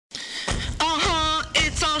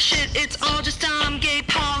shit, it's all just dumb gay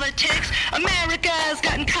politics. America's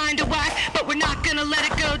gotten kinda whack, but we're not gonna let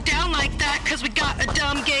it go down like that, cause we got a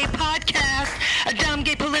dumb gay podcast, a dumb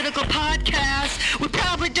gay political podcast. We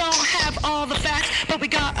probably don't have all the facts, but we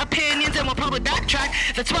got opinions and we'll probably backtrack.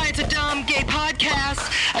 That's why it's a dumb gay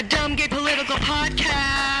podcast, a dumb gay political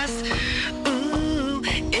podcast. Ooh,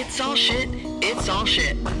 it's all shit, it's all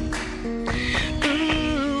shit.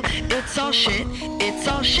 Ooh, it's all shit, it's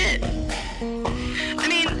all shit. I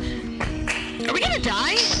mean, are we gonna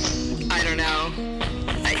die? I don't know.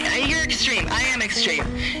 You're extreme. I am extreme.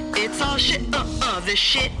 It's all shit. This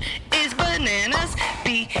shit is bananas.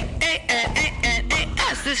 B-A-N-A-N-A-S.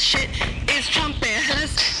 This shit is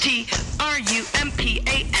Trumpanas.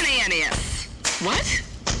 T-R-U-M-P-A-N-A-N-A-S. What?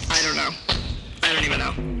 I don't know. I don't even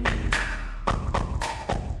know.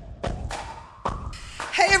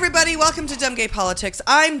 Hey everybody, welcome to Dumb Gay Politics.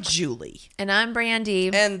 I'm Julie. And I'm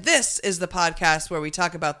Brandy. And this is the podcast where we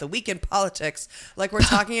talk about the week in politics like we're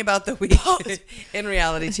talking about the week in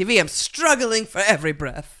reality TV. I'm struggling for every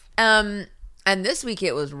breath. And this week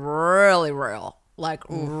it was really real. Like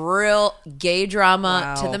real gay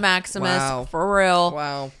drama to the Maximus. For real.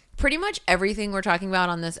 Wow. Pretty much everything we're talking about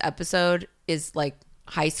on this episode is like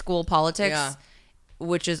high school politics,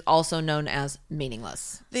 which is also known as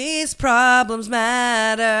meaningless. These problems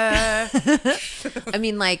matter. I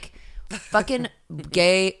mean, like, fucking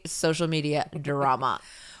gay social media drama.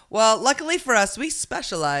 Well, luckily for us, we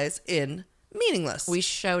specialize in meaningless. We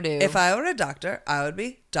sure do. If I were a doctor, I would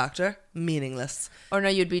be Dr. Meaningless. Or no,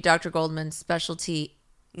 you'd be Dr. Goldman's specialty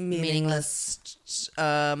meaningless.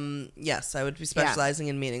 Yes, I would be specializing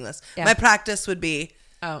in meaningless. Yeah. My practice would be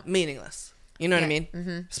meaningless. You know what I mean?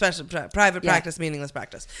 Mm-hmm. Special private practice, meaningless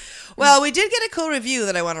practice. Well, we did get a cool review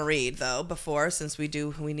that I want to read though before, since we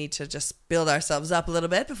need to just build ourselves up a little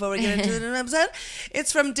bit before we get into the episode.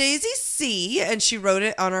 It's from Daisy C, and she wrote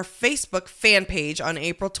it on our Facebook fan page on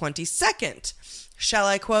April 22nd. Shall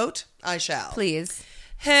I quote? I shall. Please.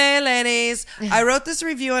 Hey ladies, I wrote this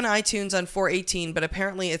review on iTunes on 4/18, but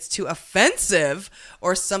apparently it's too offensive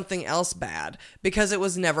or something else bad because it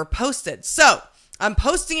was never posted. So I'm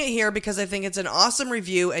posting it here because I think it's an awesome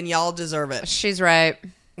review and y'all deserve it. She's right.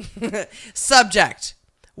 Subject: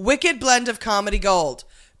 wicked blend of comedy gold.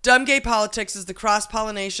 Dumb Gay Politics is the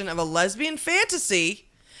cross-pollination of a lesbian fantasy,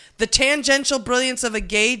 the tangential brilliance of a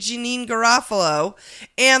gay Janine Garofalo,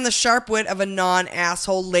 and the sharp wit of a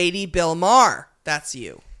non-asshole Lady Bill Maher. That's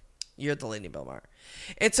you. You're the Lady Bill Maher.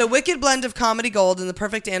 It's a wicked blend of comedy gold and the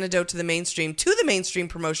perfect antidote to the mainstream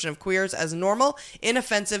promotion of queers as normal,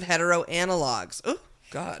 inoffensive hetero analogs. Oh,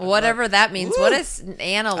 God. Whatever that means. What is an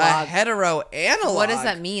analog? A hetero analog. What does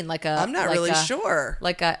that mean? Like a? I'm not really sure.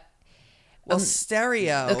 Like a. Well,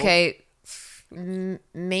 stereo. Okay.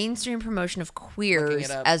 Mainstream promotion of queers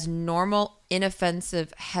as normal,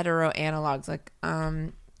 inoffensive hetero analogs. Like,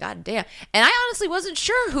 God damn. And I honestly wasn't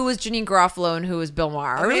sure who was Janine Garofalo and who was Bill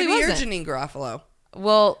Maher. I really maybe wasn't. you're Janine Garofalo.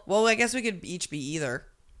 Well, I guess we could each be either.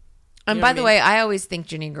 And by the way, I always think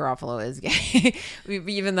Janine Garofalo is gay,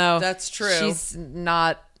 even though that's true. She's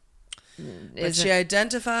not. But she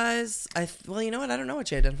identifies. Well, you know what? I don't know what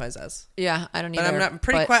she identifies as. Yeah, I don't either.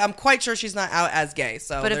 But I'm quite sure she's not out as gay.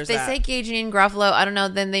 So, but if they say gay Janine Garofalo, I don't know.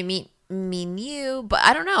 Then they mean you. But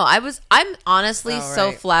I don't know. I'm honestly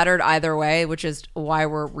so flattered either way, which is why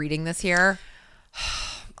we're reading this here.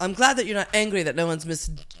 I'm glad that you're not angry that no one's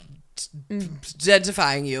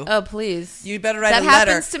identifying you. Oh, please. You better write that a letter. That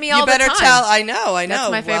happens to me all the time. You better tell. I know.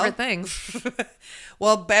 That's my favorite thing.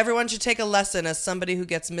 Well, everyone should take a lesson as somebody who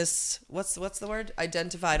gets what's the word?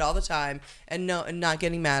 Identified all the time and not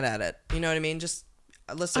getting mad at it. You know what I mean? Just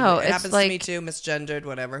listen. It happens to me too. Misgendered,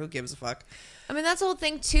 whatever. Who gives a fuck? I mean, that's the whole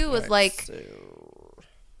thing too. With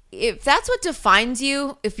if that's what defines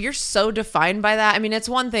you, if you're so defined by that, I mean, it's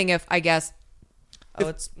one thing if I guess.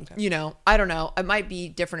 It's okay. You know, I don't know. It might be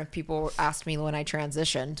different if people asked me when I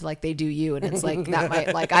transitioned, like they do you, and it's like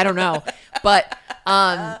that might I don't know, but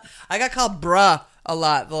I got called bruh a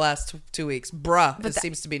lot the last 2 weeks. Bruh, it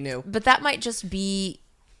seems to be new. But that might just be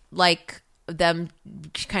like them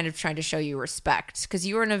kind of trying to show you respect because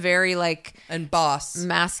you were in a very and boss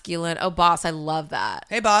masculine. Oh, boss, I love that.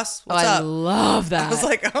 Hey, boss, what's up? I love that. I was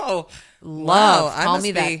like, love. Wow, Call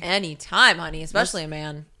me that anytime, honey, especially a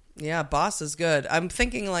man. Yeah, boss is good. I'm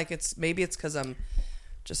thinking maybe it's because I'm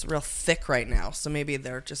just real thick right now, so maybe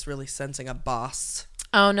they're just really sensing a boss.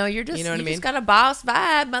 Oh no, you just got a boss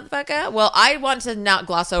vibe, motherfucker. Well, I want to not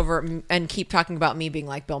gloss over and keep talking about me being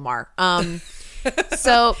like Bill Maher.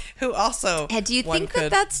 So who also? Do you think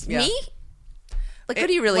that's me? Like, what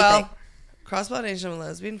do you really think? Cross-pollination of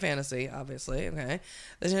lesbian fantasy, obviously. Okay,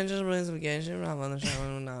 the tangential brilliance of gay,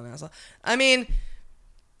 non-asshole. I mean,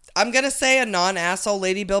 I'm going to say a non-asshole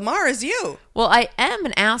Lady Bill Maher is you. Well, I am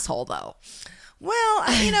an asshole, though.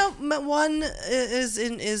 Well, you know, one is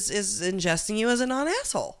ingesting you as a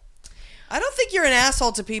non-asshole. I don't think you're an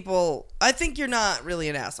asshole to people. I think you're not really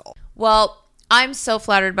an asshole. Well, I'm so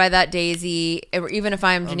flattered by that, Daisy. Even if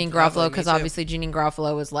I'm Janeane Garofalo, because obviously Janeane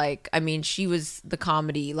Garofalo was like, I mean, she was the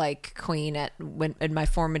comedy like queen in my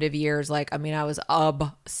formative years. Like, I mean, I was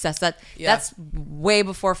obsessed. That's way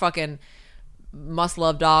before fucking Must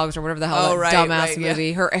Love Dogs or whatever the hell dumbass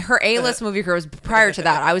movie. Yeah. Her A-list movie career was prior to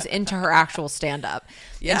that. I was into her actual stand-up.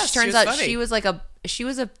 Yeah, and turns out funny. She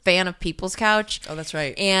was a fan of People's Couch. Oh, that's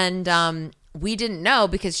right. And we didn't know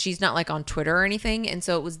because she's not like on Twitter or anything. And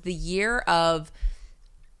so it was the year of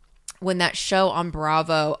when that show on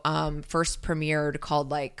Bravo first premiered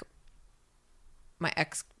called like My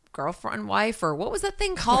Ex-Girlfriend Wife, or what was that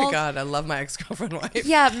thing called? Oh my God, I love My Ex-Girlfriend Wife.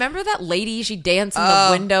 Yeah, remember that lady? She danced in the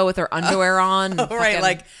window with her underwear on. Oh, right,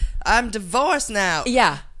 like, I'm divorced now.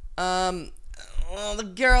 Yeah. Well, the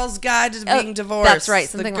Girl's Guide to Being Divorced. That's right.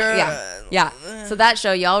 Something yeah. So that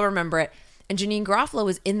show, y'all remember it. And Janeane Garofalo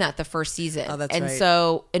was in that the first season. Oh, that's right. And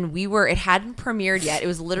so, it hadn't premiered yet. It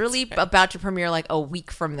was literally about to premiere like a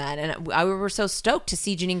week from then. And we were so stoked to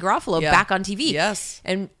see Janeane Garofalo back on TV. Yes.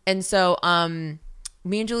 And so,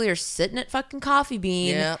 me and Julie are sitting at fucking Coffee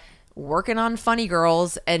Bean, working on Funny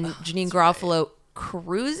Girls, and Janeane Garofalo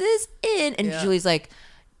cruises in, and Julie's like,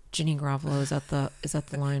 Janeane Garofalo is at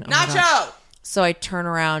the line. Oh Nacho! So I turn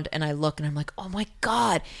around and I look and I'm like, oh my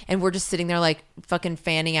God. And we're just sitting there like fucking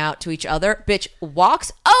fanning out to each other. Bitch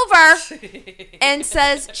walks over and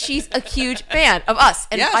says she's a huge fan of us.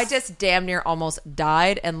 And I just damn near almost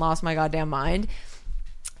died and lost my goddamn mind.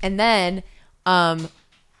 And then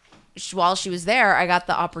while she was there, I got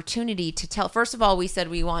the opportunity to tell. First of all, we said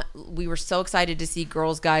we were so excited to see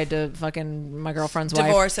Girl's Guide to fucking My Girlfriend's Wife.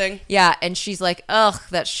 Divorcing. Yeah, and she's like, ugh,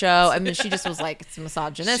 that show. I mean, she just was like, it's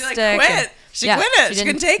misogynistic. She quit. She quit it. She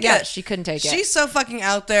couldn't take it. Yeah, she couldn't take it. She's so fucking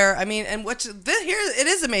out there. I mean, and it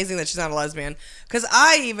is amazing that she's not a lesbian, because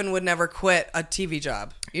I even would never quit a TV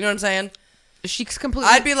job. You know what I'm saying? She's completely.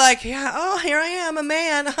 I'd be like, yeah, oh, here I am, a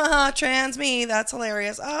man, haha, trans me, that's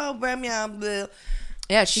hilarious. Oh, yeah, bleh.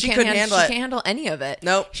 Yeah, she can't handle it. She can't handle any of it.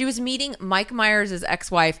 Nope. She was meeting Mike Myers'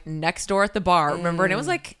 ex-wife next door at the bar, remember? And it was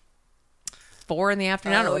like 4 PM. I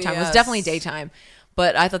don't know what time. It was definitely daytime.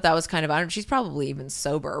 But I thought that was kind of, she's probably even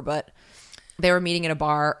sober, but they were meeting at a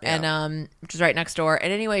bar, and which was right next door.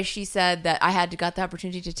 And anyway, she said that I got the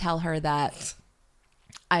opportunity to tell her that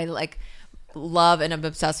I like love and I'm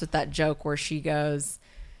obsessed with that joke where she goes,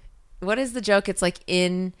 what is the joke? It's like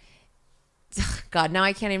God, now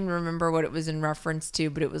I can't even remember what it was in reference to,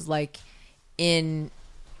 but it was like in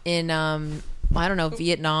I don't know,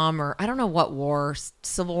 Vietnam, or I don't know what war,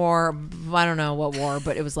 Civil War, I don't know what war,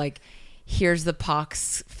 but it was like, here's the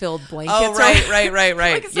pox-filled blankets. Oh, right.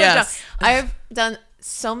 Like, yes. I've done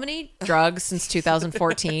so many drugs since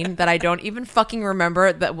 2014 that I don't even fucking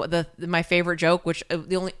remember my favorite joke, which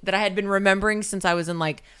the only that I had been remembering since I was in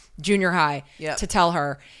like junior high to tell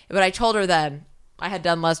her. But I told her then. I had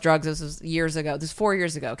done less drugs. This was years ago. This was 4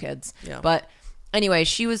 years ago, kids. Yeah. But anyway,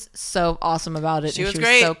 she was so awesome about it. She was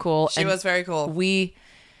great. So cool. She was very cool.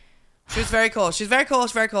 She was very cool. She's very cool.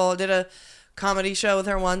 She's very cool. I did a comedy show with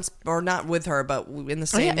her once, or not with her, but in the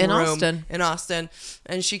same room in Austin.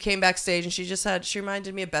 And she came backstage and she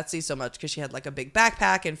reminded me of Betsy so much because she had like a big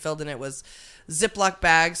backpack and filled in it was Ziploc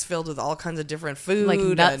bags filled with all kinds of different food, like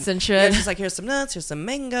nuts and shit. Yeah, she's like, here's some nuts, here's some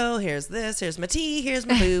mango, here's this, here's my tea, here's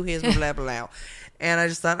my boo, here's my blah blah blah. And I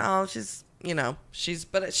just thought, oh, she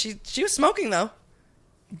was smoking though.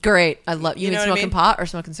 Great, I love you. Mean smoking pot or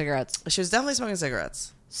smoking cigarettes? She was definitely smoking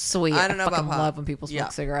cigarettes. Sweet. I don't know about pot. Love when people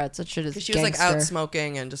smoke cigarettes. That shit is she was gangster. like out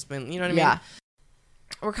smoking and just been, you know what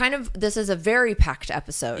I mean? This is a very packed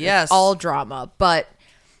episode. Yes. It's all drama, but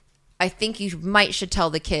I think you should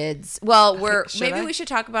tell the kids. Well, we should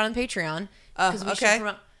talk about it on Patreon. Okay.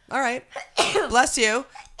 All right. Bless you.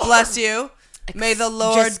 Bless you. May the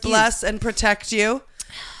Lord bless and protect you.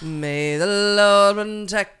 May the Lord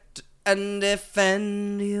protect and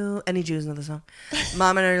defend you. Any Jews know the song?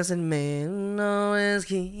 Mom and Ariel said, may the always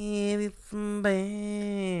keep you from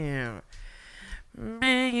bad.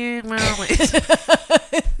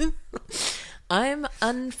 I'm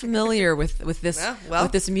unfamiliar with this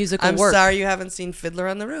with this musical work. I'm sorry you haven't seen Fiddler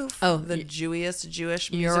on the Roof. Oh, the Jewish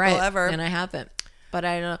musical ever. And I haven't. But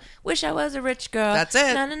I don't wish I was a rich girl. That's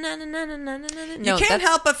it. You can't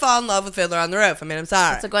help but fall in love with Fiddler on the Roof. I mean, I'm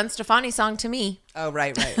sorry. It's a Gwen Stefani song to me. Oh,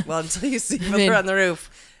 right. Well, until you see Fiddler on the Roof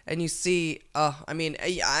and you see, it's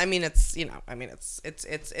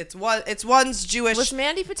one's Jewish. Was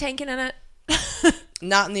Mandy Patinkin in it?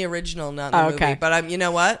 Not in the original, not in the movie. Okay. But you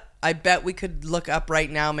know what? I bet we could look up right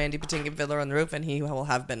now Mandy Patinkin Fiddler on the Roof, and he will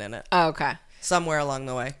have been in it. Okay. Somewhere along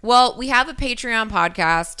the way. Well, we have a Patreon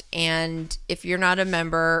podcast, and if you're not a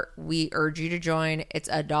member, we urge you to join. It's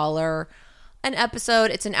 $1 an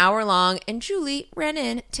episode. It's an hour long, and Julie ran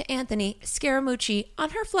in to Anthony Scaramucci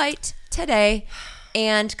on her flight today,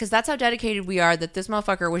 and because that's how dedicated we are, that this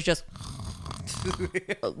motherfucker was just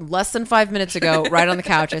less than 5 minutes ago, right on the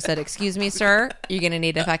couch. I said, "Excuse me, sir, you're gonna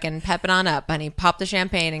need to fucking pep it on up, honey. Pop the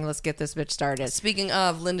champagne and let's get this bitch started." Speaking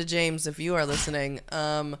of Linda James, if you are listening,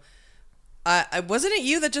 I wasn't it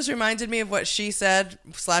you that just reminded me of what she said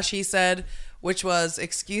 / he said, which was,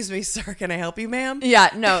 "Excuse me, sir, can I help you, ma'am?" Yeah,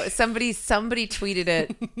 no, somebody tweeted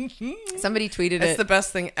it. Somebody tweeted It's it. the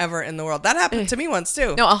best thing ever in the world. That happened to me once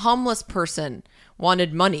too. No, a homeless person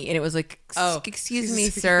wanted money, and it was like, Oh. "Excuse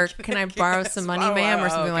me, sir, can I borrow some money, Wow, ma'am?" wow, or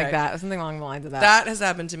something like okay. that. Something along the lines of that. That has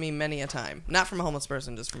happened to me many a time. Not from a homeless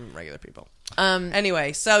person, just from regular people.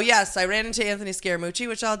 Anyway, so yes, I ran into Anthony Scaramucci,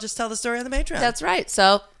 which I'll just tell the story on the Patreon. That's right.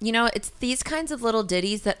 So, it's these kinds of little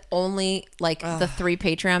ditties that only, the 3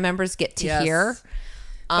 Patreon members get to Yes. hear.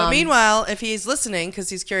 But meanwhile, if he's listening, because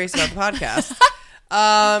he's curious about the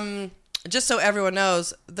podcast, just so everyone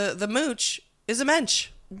knows, the mooch is a mensch.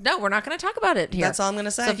 No, we're not going to talk about it here. That's all I'm going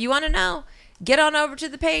to say. So if you want to know, get on over to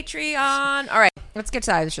the Patreon. All right, let's get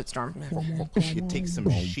to the shitstorm. You take some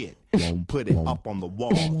shit, put it up on the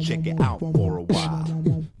wall, check it out for a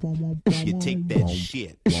while. You take that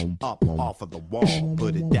shit up off of the wall,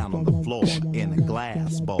 put it down on the floor in a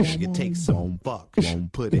glass bowl. You take some fuck,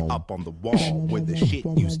 put it up on the wall where the shit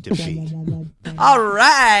used to be. All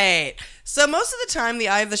right. So most of the time, the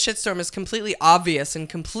eye of the shitstorm is completely obvious and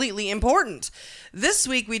completely important. This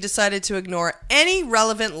week, we decided to ignore any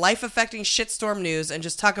relevant life-affecting shitstorm news and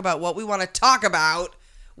just talk about what we want to talk about,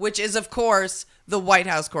 which is, of course, the White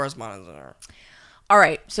House Correspondents' Dinner. All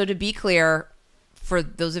right, so to be clear, for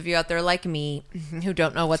those of you out there like me who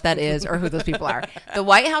don't know what that is or who those people are, the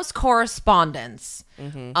White House correspondents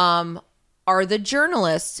are the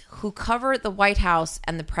journalists who cover the White House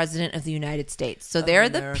and the President of the United States. So they're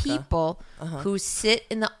the people who sit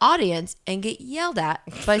in the audience and get yelled at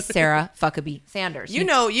by Sarah Huckabee Sanders. You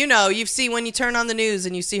know, you've seen when you turn on the news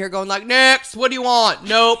and you see her going like, "Next, what do you want?"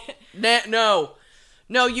 Nope. No.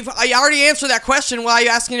 No, I already answered that question. Why are you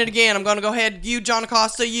asking it again? I'm going to go ahead. You, John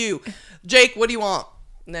Acosta, you. Jake, what do you want?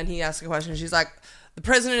 And then he asks a question. She's like, "The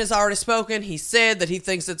president has already spoken. He said that he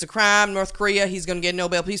thinks it's a crime. North Korea, he's going to get a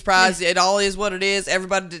Nobel Peace Prize. It all is what it is.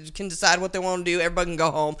 Everybody can decide what they want to do. Everybody can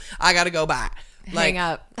go home. I got to go back." Hang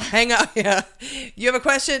up. Hang up, yeah. You have a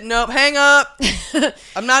question? Nope, hang up.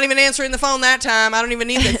 I'm not even answering the phone that time. I don't even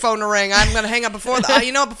need the phone to ring. I'm going to hang up before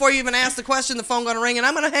you even ask the question, the phone going to ring, and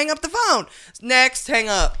I'm going to hang up the phone. Next, hang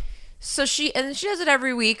up. So she does it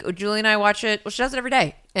every week. Julie and I watch it. Well, she does it every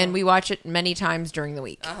day, and we watch it many times during the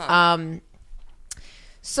week.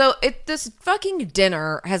 So this fucking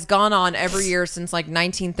dinner has gone on every year since like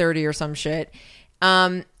 1930 or some shit.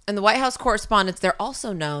 And the White House correspondents, they're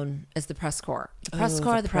also known as the press corps. The press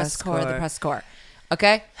corps, the press corps, the press corps.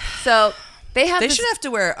 Okay? So they should have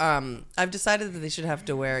to wear, I've decided that they should have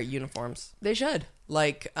to wear uniforms. They should.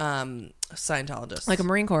 Like Scientologists. Like a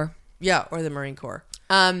Marine Corps. Yeah, or the Marine Corps.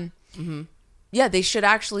 Yeah, they should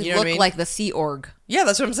actually You know what look I mean? like the Sea Org. Yeah,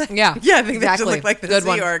 that's what I'm saying. Yeah. Yeah, I think exactly. they should look like the Good Sea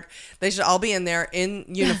one. Org. They should all be in there in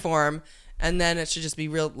uniform, and then it should just be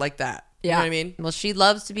real like that. Yeah. You know what I mean? Well, she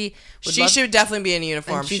loves to be... She should definitely be in a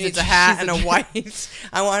uniform. And She she's needs a- a hat she's and a- a white.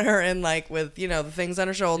 I want her in like with, the things on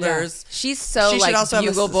her shoulders. She's so She should like also have a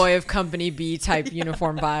Bugle s- Boy of Company B type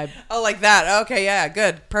uniform vibe. Oh, like that. Okay, yeah,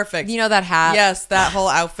 good. Perfect. You know that hat? Yes, that whole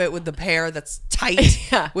outfit with the hair that's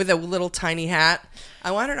tight Yeah. with a little tiny hat.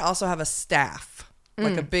 I want her to also have a staff.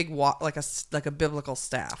 Like a big like a biblical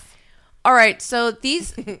staff. All right, so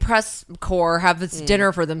these press corps have this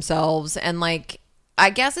dinner for themselves, and I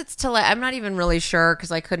guess it's to I'm not even really sure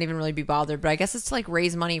because I couldn't even really be bothered, but I guess it's to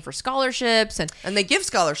raise money for scholarships and they give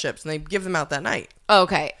scholarships and they give them out that night. oh,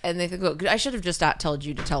 okay, and they think, look, I should have just not told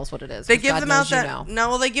you to tell us what it is. They 'cause give God them out knows you that know. no,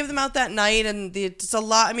 well they give them out that night, and it's a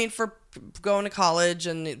lot. I mean, for going to college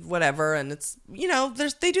and whatever, and it's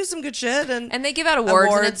they do some good shit, and And they give out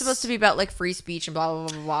awards, and it's supposed to be about free speech and blah blah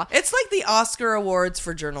blah blah blah. it's like the Oscar awards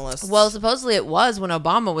for journalists. Well, supposedly it was when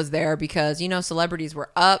Obama was there because, celebrities were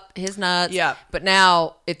up his nuts. Yeah. But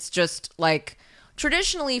now it's just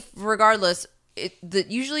traditionally, regardless,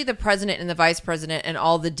 usually the president and the vice president and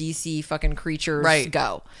all the DC fucking creatures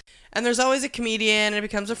go. And there's always a comedian, and it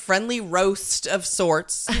becomes a friendly roast of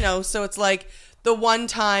sorts, so it's like the one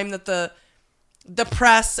time that the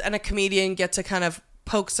press and a comedian get to kind of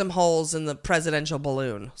poke some holes in the presidential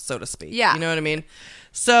balloon, so to speak. Yeah. You know what I mean?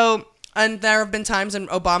 So And there have been times, and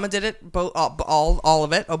Obama did it, all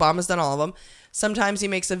of it. Obama's done all of them. Sometimes he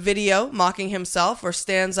makes a video mocking himself or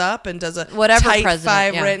stands up and does a whatever tight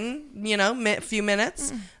president, written, few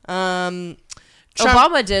minutes.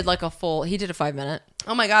 Obama did like he did a 5-minute.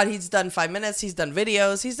 Oh my God, he's done 5 minutes. He's done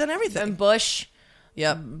videos. He's done everything. And Bush.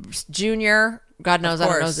 Yep. Junior. God knows, I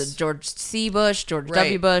don't know. Is it George C. Bush, George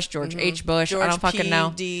W. Bush, George H. Bush? George I don't fucking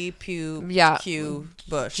know. D. Q.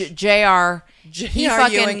 Bush. J.R. He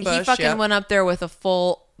Ewing Bush, fucking went up there with a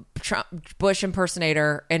full Trump Bush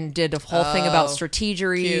impersonator and did a whole thing about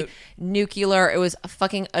strategery, nuclear. It was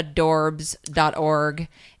fucking adorbs.org.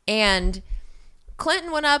 And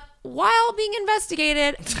Clinton went up while being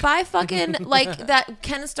investigated by fucking like that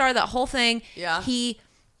Ken Starr, that whole thing. Yeah. He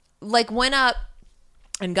like went up,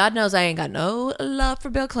 and God knows I ain't got no love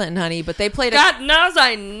for Bill Clinton, honey, but they played God knows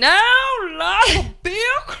I know love for Bill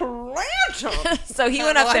Clinton. So he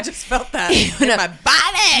went up there. I just felt that in my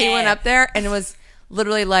body. He went up there and it was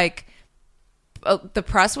literally like, the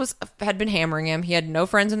press had been hammering him. He had no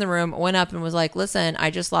friends in the room. Went up and was like, "Listen,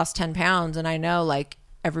 I just lost 10 pounds, and I know like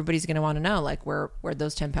everybody's gonna want to know like where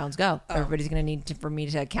those 10 pounds go. Everybody's gonna need for me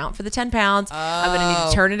to account for the 10 pounds. I'm gonna need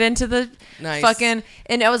to turn it into the fucking."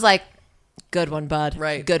 And I was like, "Good one, bud.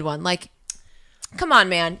 Right, good one." Like, come on,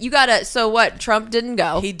 man. You gotta. So what? Trump didn't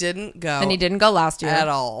go. He didn't go, and he didn't go last year at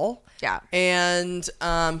all. Yeah. And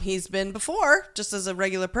he's been before just as a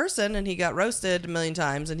regular person, and he got roasted a million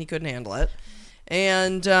times, and he couldn't handle it.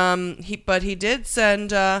 And he did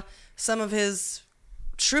send some of his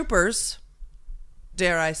troopers,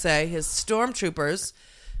 dare I say, his stormtroopers,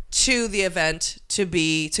 to the event to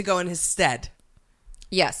go in his stead.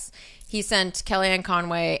 Yes. He sent Kellyanne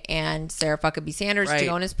Conway and Sarah Huckabee Sanders to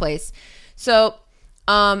go in his place. So,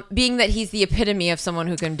 being that he's the epitome of someone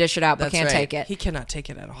who can dish it out but can't take it. He cannot take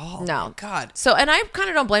it at all. No. Oh, God. So, and I kind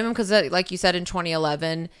of don't blame him because, like you said, in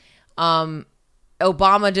 2011,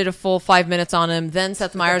 Obama did a full 5 minutes on him. Then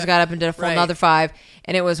Seth Meyers got up and did a full another 5.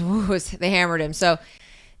 And it was they hammered him. So,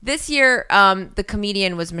 this year, the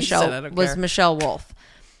comedian was Michelle Wolf.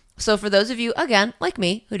 So for those of you, again, like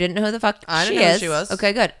me, who didn't know who the fuck I didn't know who she was.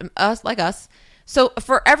 Okay, good. Like us. So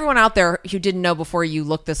for everyone out there who didn't know before you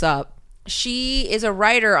looked this up, she is a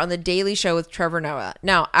writer on The Daily Show with Trevor Noah.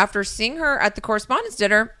 Now, after seeing her at the Correspondents'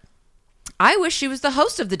 Dinner, I wish she was the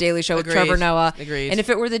host of The Daily Show with Trevor Noah. Agreed. And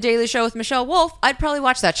if it were The Daily Show with Michelle Wolf, I'd probably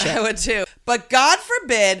watch that shit. I would too. But God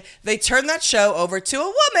forbid they turn that show over to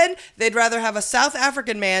a woman. They'd rather have a South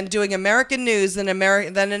African man doing American news than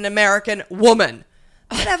an American woman.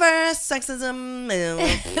 Whatever, sexism,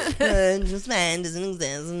 just fine, doesn't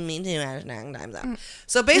exist, me too, time's up.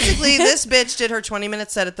 So basically, this bitch did her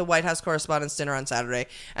 20-minute set at the White House Correspondents' Dinner on Saturday,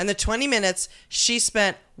 and the 20 minutes, she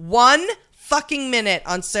spent 1 fucking minute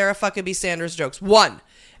on Sarah Huckabee Sanders jokes. 1.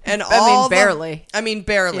 And barely.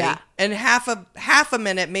 Barely. Yeah. And half a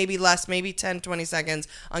minute, maybe less, maybe 10, 20 seconds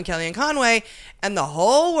on Kellyanne Conway, and the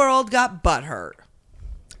whole world got butthurt.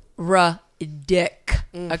 Dick.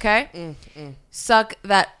 Okay? Suck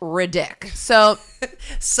that ridic. So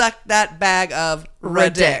suck that bag of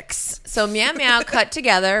ridicks. So Meow Meow cut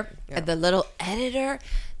together the little editor,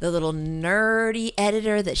 the little nerdy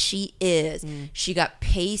editor that she is. She got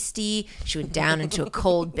pasty. She went down into a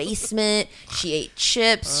cold basement. She ate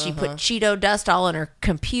chips. She put Cheeto dust all on her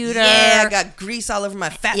computer. Yeah, I got grease all over my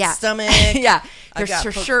fat stomach. Yeah. Her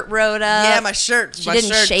shirt rode up. Yeah, my shirt. She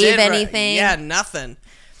didn't shave anything. Yeah, nothing.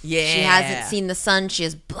 Yeah. She hasn't seen the sun. She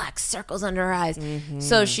has black circles under her eyes.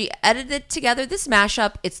 So she edited together this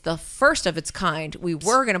mashup. It's the first of its kind. We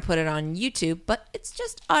were going to put it on YouTube, but it's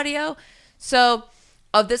just audio. So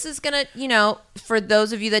this is going to, for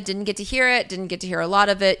those of you that didn't get to hear it, didn't get to hear a lot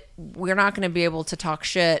of it, we're not going to be able to talk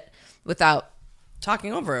shit without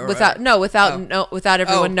talking over it. Without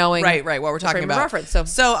everyone knowing. Right, what we're talking about. Reference.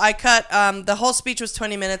 So I cut, the whole speech was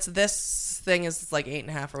 20 minutes. This thing is like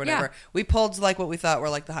 8.5 or whatever. Yeah. We pulled like what we thought were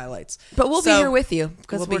like the highlights. But we'll be here with you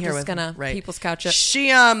because we're just gonna people's couch it.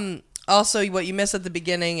 She also what you missed at the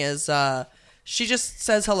beginning is she just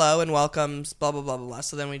says hello and welcomes blah blah blah blah blah.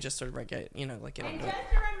 So then we just sort of get into it. Just a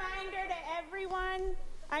reminder to everyone,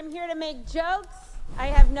 I'm here to make jokes. I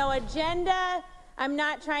have no agenda. I'm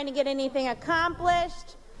not trying to get anything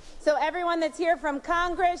accomplished. So everyone that's here from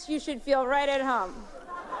Congress, you should feel right at home.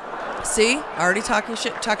 See, already talk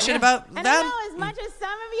shit about and that. I know as much as some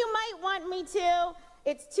of you might want me to,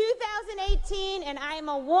 it's 2018 and I am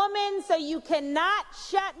a woman, so you cannot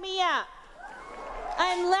shut me up.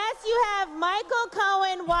 Unless you have Michael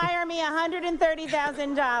Cohen wire me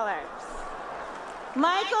 $130,000.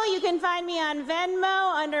 Michael, you can find me on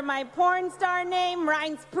Venmo under my porn star name,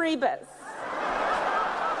 Reince Priebus.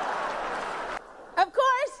 Of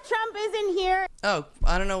course, Trump isn't here. Oh,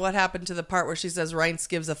 I don't know what happened to the part where she says Reince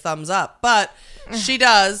gives a thumbs up, but she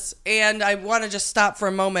does. And I want to just stop for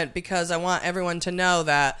a moment because I want everyone to know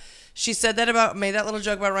that she said that made that little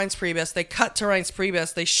joke about Reince Priebus. They cut to Reince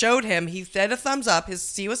Priebus. They showed him. He had a thumbs up.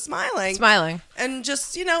 He was smiling. And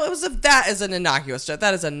just, that is an innocuous joke.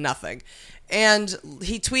 That is a nothing. And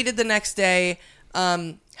he tweeted the next day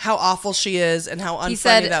how awful she is and how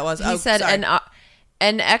unfunny that was. He said,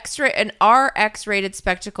 an X-rated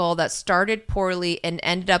spectacle that started poorly and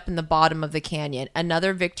ended up in the bottom of the canyon.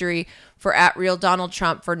 Another victory for @Real Donald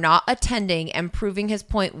Trump for not attending and proving his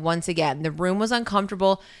point once again. The room was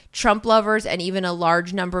uncomfortable. Trump lovers and even a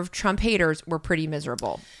large number of Trump haters were pretty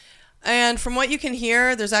miserable. And from what you can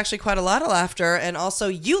hear, there's actually quite a lot of laughter. And also,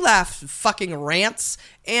 you laugh, fucking rants.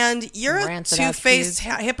 And you're a two-faced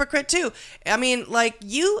hypocrite, too. I mean, why are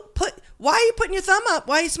you putting your thumb up?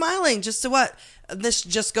 Why are you smiling? Just to what? This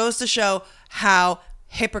just goes to show how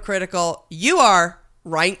hypocritical you are,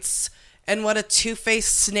 Reince. And what a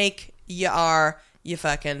two-faced snake you are, you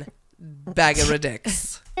fucking bag of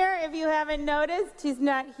ridics. If you haven't noticed, he's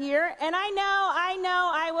not here. And I know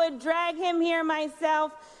I would drag him here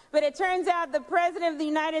myself. But it turns out the President of the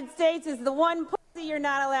United States is the one pussy you're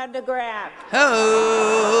not allowed to grab.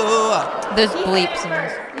 Oh! There's bleeps.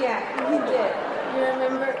 Yeah, he did. You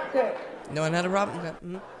remember? Good. No one had a problem? Okay.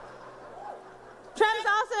 Mm-hmm. Trump's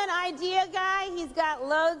also an idea guy. He's got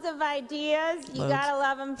loads of ideas. You gotta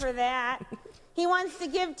love him for that. He wants to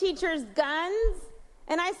give teachers guns,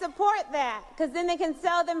 and I support that, because then they can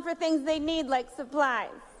sell them for things they need, like supplies.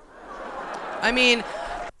 I mean...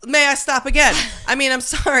 May I stop again? I mean, I'm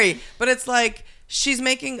sorry, but it's like she's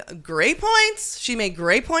making great points. She made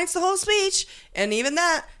great points the whole speech, and even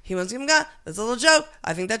that, he wants to give him got. That's a little joke.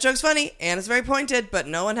 I think that joke's funny, and it's very pointed, but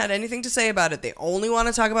no one had anything to say about it. They only want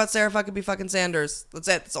to talk about Sarah fucking Sanders. That's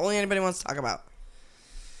it. That's all anybody wants to talk about.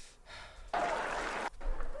 A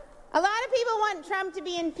lot of people want Trump to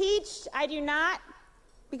be impeached. I do not.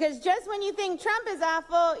 Because just when you think Trump is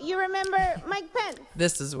awful, you remember Mike Pence.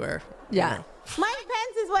 This is where... Yeah. Mike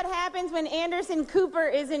Pence is what happens when Anderson Cooper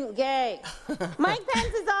isn't gay. Mike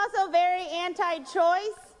Pence is also very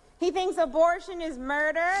anti-choice. He thinks abortion is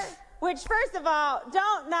murder, which, first of all,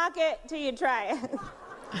 don't knock it till you try it.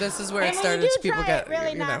 This is where it started. People get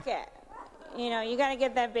really knock it. You got to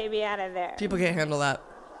get that baby out of there. People can't handle that.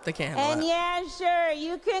 They can't handle and that. Yeah, sure,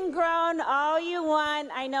 you can groan all you want.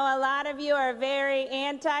 I know a lot of you are very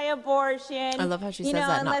anti-abortion. I love how she says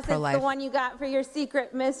that, not pro-life. Unless it's the one you got for your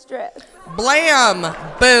secret mistress. Blam!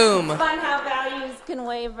 Boom! It's fun how values can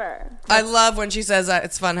waver. I love when she says that.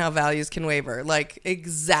 It's fun how values can waver. Like,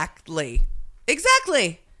 exactly.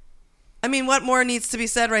 Exactly! I mean, what more needs to be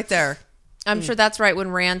said right there? I'm sure that's right when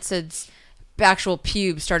Rancid's actual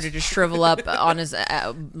pubes started to shrivel up on his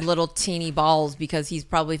little teeny balls because he's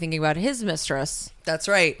probably thinking about his mistress. That's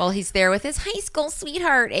right. While he's there with his high school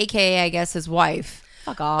sweetheart, aka I guess his wife.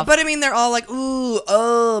 Fuck off. But I mean, they're all like, ooh,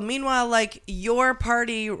 oh. Meanwhile, like your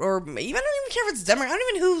party, or even I don't even care if it's Democrat. I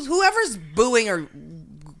don't even whoever's booing or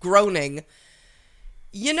groaning.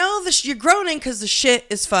 You're groaning because the shit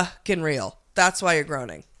is fucking real. That's why you're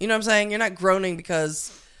groaning. You know what I'm saying? You're not groaning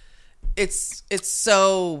because it's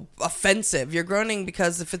so offensive. You're groaning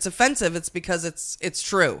because if it's offensive, it's because it's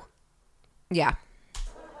true. Yeah.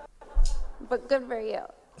 But good for you.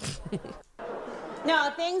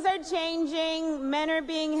 No, things are changing. Men are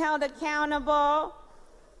being held accountable.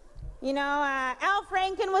 Al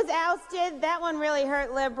Franken was ousted. That one really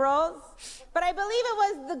hurt liberals. But I believe it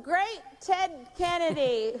was the great Ted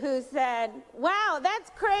Kennedy who said, "Wow,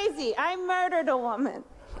 that's crazy. I murdered a woman."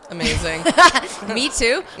 Amazing. Me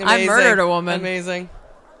too. Amazing. I murdered a woman. Amazing.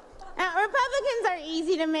 Republicans are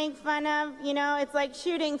easy to make fun of. It's like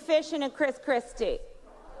shooting fish in a Chris Christie.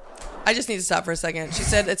 I just need to stop for a second. She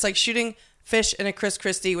said it's like shooting fish in a Chris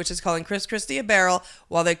Christie, which is calling Chris Christie a barrel,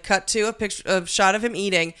 while they cut to a shot of him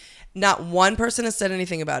eating. Not one person has said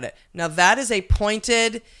anything about it. Now, that is a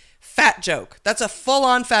pointed fat joke. That's a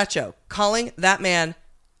full-on fat joke, calling that man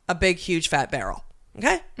a big, huge fat barrel.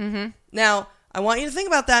 Okay? Mm-hmm. Now, I want you to think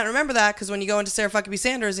about that and remember that, because when you go into Sarah Fucking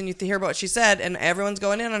Sanders and you hear about what she said and everyone's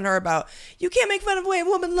going in on her about, you can't make fun of the way a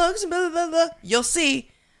woman looks and blah, blah, blah, blah, you'll see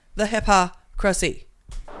the hypocrisy.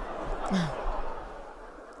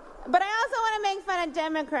 But I also want to make fun of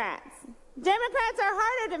Democrats. Democrats are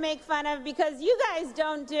harder to make fun of because you guys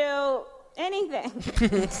don't do anything. People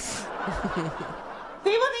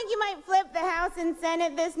think you might flip the House and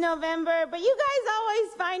Senate this November, but you guys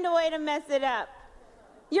always find a way to mess it up.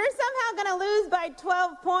 You're somehow going to lose by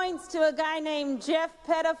 12 points to a guy named Jeff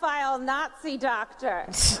Pedophile Nazi Doctor.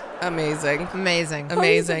 Amazing. Amazing. Amazing. Oh,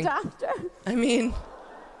 he's a doctor. I mean,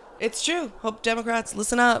 It's true. Hope Democrats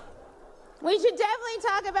listen up. We should definitely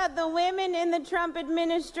talk about the women in the Trump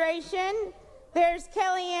administration. There's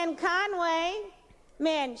Kellyanne Conway.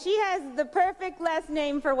 Man, she has the perfect last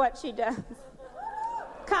name for what she does.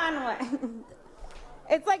 Conway.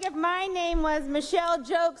 It's like if my name was Michelle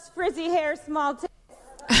Jokes, frizzy hair, small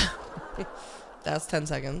tits. That's 10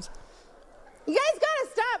 seconds. You guys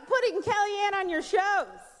gotta stop putting Kellyanne on your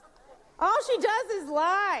shows. All she does is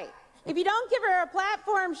lie. If you don't give her a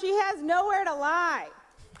platform, she has nowhere to lie.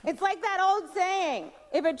 It's like that old saying,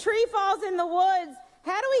 if a tree falls in the woods,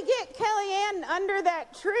 how do we get Kellyanne under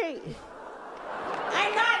that tree?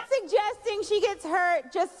 I'm not suggesting she gets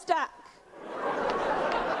hurt, just stuck.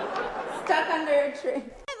 Stuck under a tree.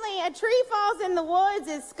 A tree falls in the woods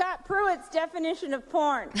is Scott Pruitt's definition of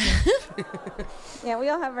porn. Yeah, we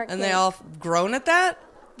all have our kids. And they all grown at that?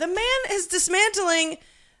 The man is dismantling.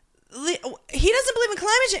 He doesn't believe in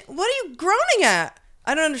climate change. What are you groaning at?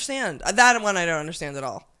 I don't understand. That one I don't understand at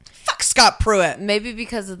all. Fuck Scott Pruitt. Maybe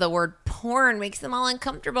because of the word porn makes them all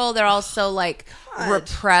uncomfortable. They're all so like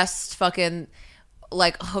repressed fucking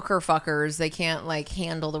like hooker fuckers. They can't like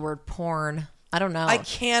handle the word porn. I don't know. I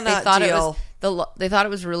cannot they thought deal. They thought it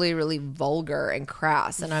was really, really vulgar and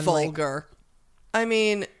crass. And I'm vulgar. I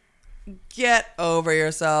mean, get over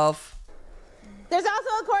yourself. There's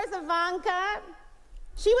also, of course, Ivanka.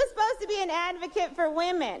 She was supposed to be an advocate for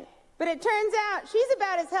women, but it turns out she's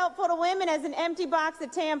about as helpful to women as an empty box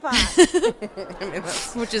of tampons. I mean,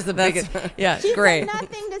 which is the biggest. Yeah, she's great. done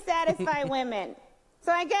nothing to satisfy women.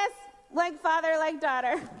 So I guess, like father, like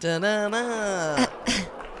daughter. Da-da-da.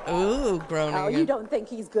 Ooh, groaning. Oh, you don't think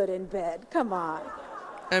he's good in bed? Come on.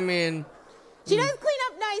 I mean... She does clean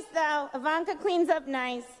up nice, though. Ivanka cleans up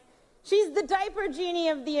nice. She's the diaper genie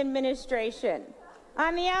of the administration.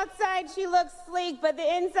 On the outside, she looks sleek, but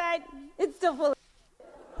the inside, it's still full of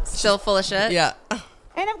Still full of shit? Yeah.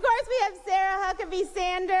 And, of course, we have Sarah Huckabee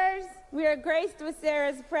Sanders. We are graced with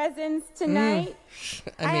Sarah's presence tonight.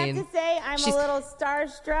 I have to say, I'm a little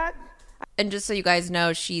starstruck. And just so you guys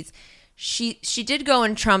know, she did go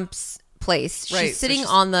in Trump's place. Right, she's sitting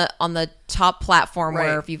on the top platform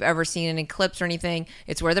where, if you've ever seen any clips or anything,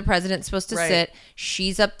 it's where the president's supposed to sit.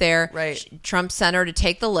 She's up there. Right. Trump sent her to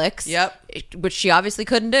take the licks. Yep. Which she obviously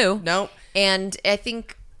couldn't do. Nope. And I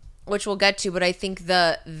think, which we'll get to, but I think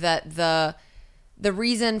the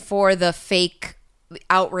reason for the fake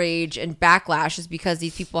outrage and backlash is because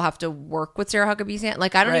these people have to work with Sarah Huckabee Sanders.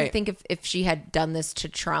 Like, I don't even think if she had done this to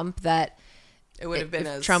Trump that it would have been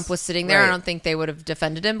if Trump was sitting there. I don't think they would have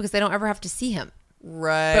defended him because they don't ever have to see him.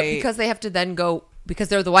 Right. But because they have to then go, because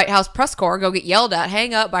they're the White House press corps, go get yelled at,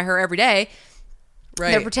 hang up by her every day.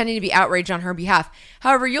 Right. They're pretending to be outraged on her behalf.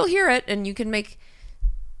 However, you'll hear it and you can make,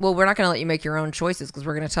 well, we're not going to let you make your own choices because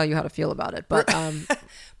we're going to tell you how to feel about it. But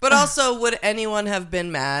but also, would anyone have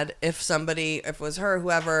been mad if it was her,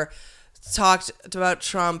 whoever talked about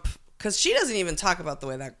Trump? Because she doesn't even talk about the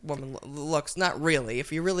way that woman looks. Not really,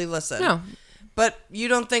 if you really listen. No. But you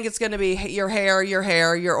don't think it's going to be your hair, you're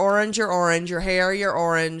orange, your hair, you're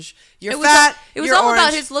orange, you're fat, it was you're all orange.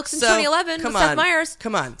 about his looks in 2011 with Seth Meyers.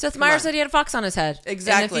 Come on. Seth Meyers said he had a fox on his head.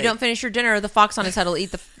 Exactly. And if you don't finish your dinner, the fox on his head will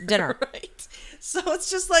eat the dinner. Right. So it's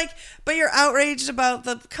just like, but you're outraged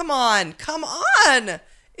about come on.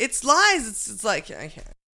 It's lies. It's like, I can't.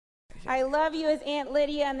 I love you as Aunt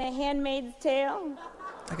Lydia on The Handmaid's Tale.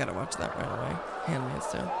 I gotta watch that right away. Handmaid's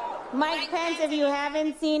Tale. Mike Pence, if you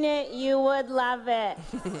haven't seen it, you would love it.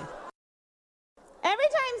 Every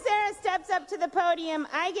time Sarah steps up to the podium,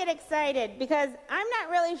 I get excited because I'm not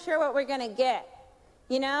really sure what we're going to get.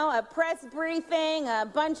 You know, a press briefing, a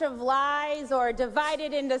bunch of lies, or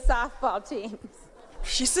divided into softball teams.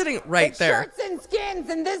 She's sitting right there. Shirts and skins,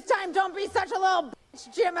 and this time don't be such a little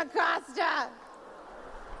bitch, Jim Acosta.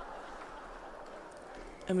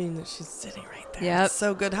 I mean, she's sitting right there. Yep. It's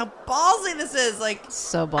so good. How ballsy this is. Like,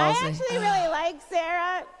 so ballsy. I actually really like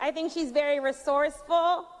Sarah. I think she's very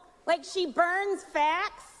resourceful. Like, she burns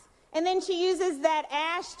facts, and then she uses that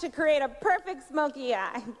ash to create a perfect smoky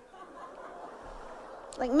eye.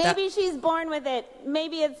 Like, maybe she's born with it.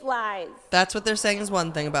 Maybe it's lies. That's what they're saying is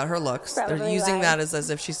one thing about her looks. Probably they're using lies. that as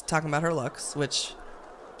if she's talking about her looks, which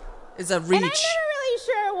is a reach. And I'm never really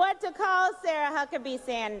sure what to call Sarah Huckabee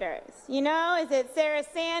Sanders. You know, is it Sarah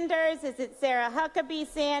Sanders? Is it Sarah Huckabee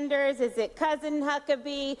Sanders? Is it Cousin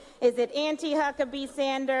Huckabee? Is it Auntie Huckabee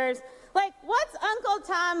Sanders? Like, what's Uncle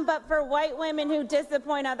Tom but for white women who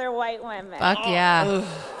disappoint other white women? Fuck yeah.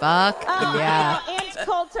 Fuck yeah. Aunt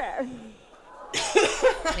Coulter.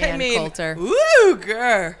 I mean, Coulter. Ooh,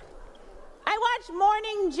 girl. I watch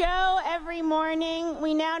Morning Joe every morning.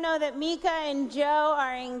 We now know that Mika and Joe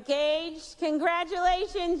are engaged.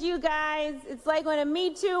 Congratulations, you guys. It's like when a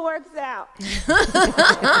Me Too works out. We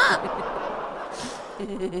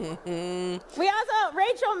also,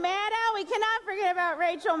 Rachel Maddow. We cannot forget about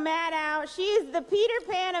Rachel Maddow. She's the Peter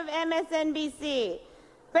Pan of MSNBC.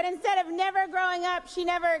 But instead of never growing up, she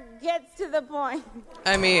never gets to the point.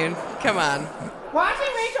 I mean, come on.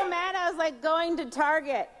 Watching Rachel Maddow is like going to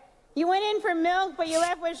Target. You went in for milk, but you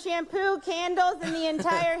left with shampoo, candles, and the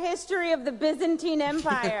entire history of the Byzantine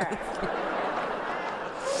Empire.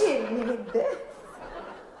 I didn't need this.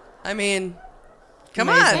 I mean, come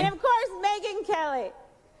And on. of course, Megyn Kelly.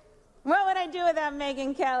 What would I do without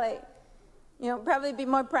Megyn Kelly? You know, probably be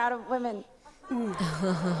more proud of women. Megyn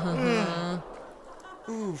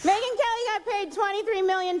Kelly got paid $23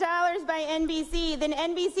 million by NBC. Then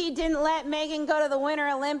NBC didn't let Megyn go to the Winter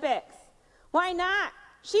Olympics. Why not?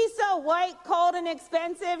 She's so white, cold, and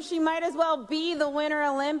expensive, she might as well be the Winter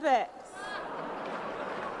Olympics.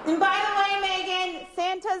 And by the way, Megyn,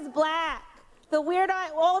 Santa's black. The weird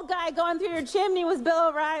old guy going through your chimney was Bill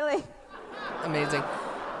O'Reilly. Amazing.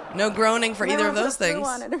 No groaning for either of those Never things,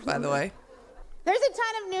 wanted her. by the way. There's a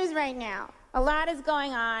ton of news right now. A lot is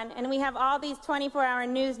going on, and we have all these 24-hour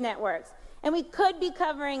news networks. And we could be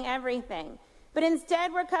covering everything. But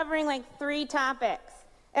instead, we're covering like 3 topics.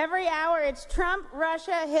 Every hour, it's Trump,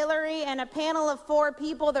 Russia, Hillary, and a panel of 4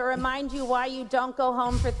 people that remind you why you don't go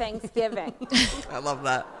home for Thanksgiving. I love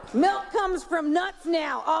that. Milk comes from nuts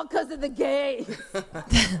now, all because of the gays.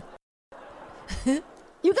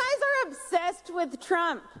 You guys are obsessed with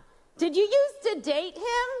Trump. Did you used to date him?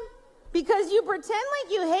 Because you pretend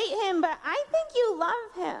like you hate him, but I think you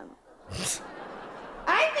love him.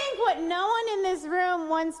 I think what no one in this room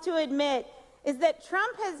wants to admit is that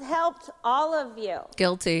Trump has helped all of you.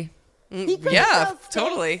 Guilty. He could Yeah, sell steaks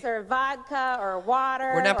totally. or vodka or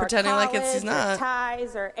water. We're not or pretending like it's he's college not. Or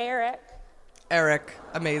ties or Eric. Eric,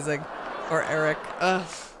 amazing. Or Eric. Ugh.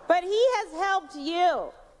 But he has helped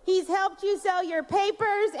you. He's helped you sell your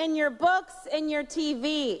papers and your books and your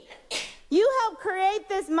TV. You helped create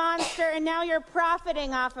this monster, and now you're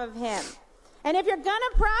profiting off of him. And if you're going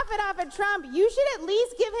to profit off of Trump, you should at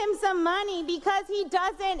least give him some money because he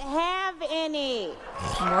doesn't have any.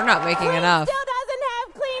 We're not making Flint enough. still doesn't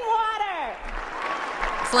have clean water.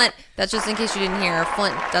 Flint, that's just in case you didn't hear.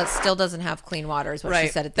 Flint still doesn't have clean water is what she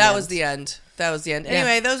said at the that end. was the end. That was the end. Yeah.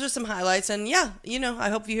 Anyway, those are some highlights, and yeah, you know, I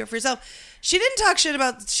hope you hear for yourself. She didn't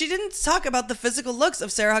talk about the physical looks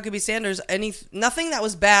of Sarah Huckabee Sanders. Nothing that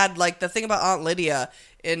was bad, like the thing about Aunt Lydia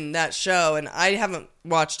in that show, and I haven't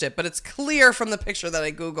watched it, but it's clear from the picture that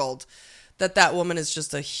I Googled that woman is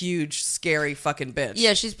just a huge, scary fucking bitch.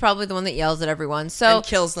 Yeah, she's probably the one that yells at everyone. So And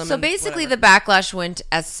kills them So and basically, whatever. the backlash went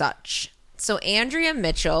as such. So Andrea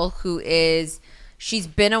Mitchell, she's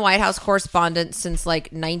been a White House correspondent since like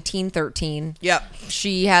 1913. Yep.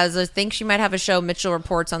 She has, I think she might have a show, Mitchell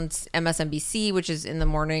Reports, on MSNBC, which is in the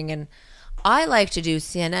morning. And I like to do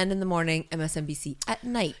CNN in the morning, MSNBC at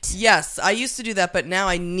night. Yes, I used to do that, but now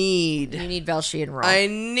I need You need Velshi and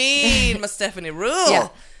Roll. my Stephanie Rule. Yeah.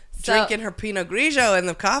 So- Drinking her Pinot Grigio in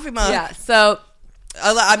the coffee mug. Yeah, so...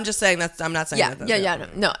 I'm just saying that. I'm not saying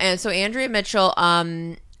that. No. And so Andrea Mitchell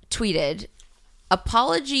tweeted,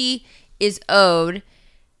 apology is owed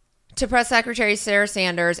to Press Secretary Sarah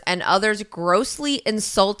Sanders and others grossly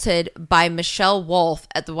insulted by Michelle Wolf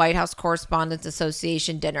at the White House Correspondents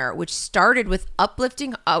Association dinner, which started with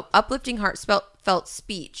uplifting heartfelt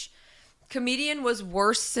speech. Comedian was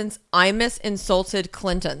worse since Imus insulted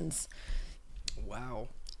Clintons. Wow.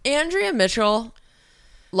 Andrea Mitchell,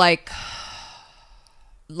 like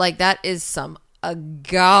that is some a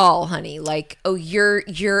gall, honey. Like, oh,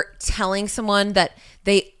 you're telling someone that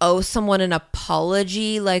they owe someone an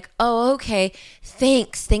apology. Like, oh, okay,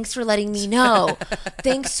 thanks for letting me know.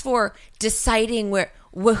 Thanks for deciding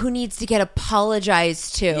who needs to get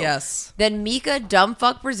apologized to. Yes. Then Mika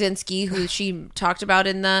Dumbfuck Brzezinski, who she talked about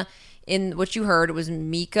in what you heard, it was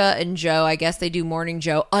Mika and Joe. I guess they do Morning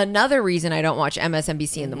Joe. Another reason I don't watch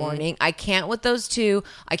MSNBC in the morning. I can't with those two.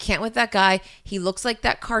 I can't with that guy. He looks like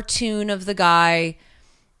that cartoon of the guy.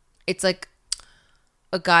 It's like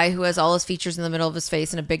a guy who has all his features in the middle of his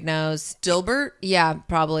face and a big nose. Dilbert? Yeah,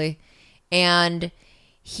 probably. And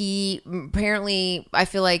he apparently, I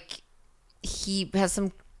feel like he has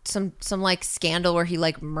some like scandal where he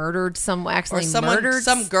like murdered some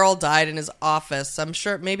Some girl died in his office. I'm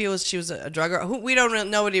sure maybe she was a drug girl. We don't really,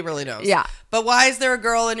 nobody really knows. Yeah. But why is there a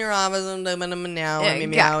girl in your office and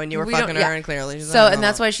you were fucking her and clearly she's so like, and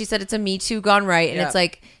that's why she said it's a Me Too gone right. And Yeah. it's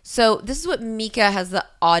like, so this is what Mika has the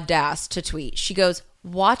audace to tweet. She goes,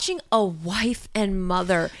 watching a wife and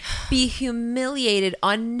mother be humiliated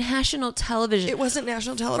on national television. It wasn't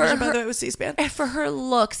national television, by the way, it was C-SPAN. For her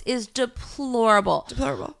looks is deplorable.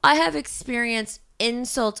 Deplorable. I have experienced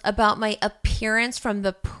insults about my appearance from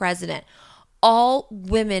the president. All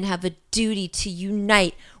women have a duty to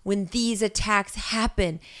unite when these attacks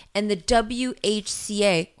happen, and the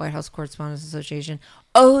WHCA, White House Correspondents Association,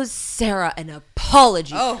 owes Sarah an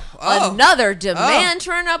apology. Another demand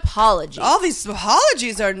for an apology. All these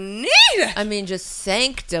apologies are needed. I mean, just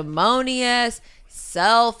sanctimonious,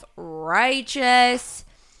 self-righteous.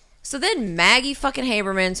 So then Maggie fucking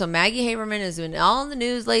Haberman. So Maggie Haberman has been all in the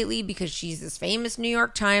news lately because she's this famous New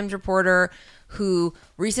York Times reporter who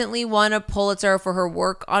recently won a Pulitzer for her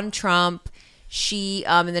work on Trump. She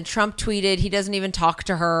and then Trump tweeted he doesn't even talk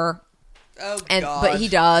to her. But he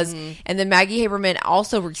does. Mm-hmm. And then Maggie Haberman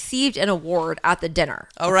also received an award at the dinner.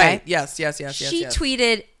 Oh, right. Yes. She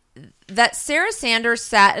tweeted that Sarah Sanders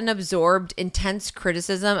sat and absorbed intense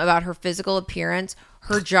criticism about her physical appearance,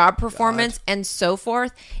 her job performance, and so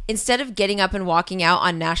forth, instead of getting up and walking out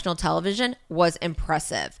on national television, was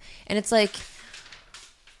impressive. And it's like,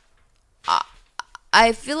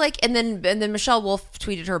 I feel like, and then Michelle Wolf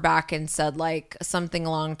tweeted her back and said like something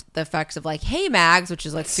along the effects of like, "Hey Mags," which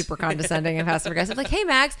is like super condescending and passive aggressive. Like, "Hey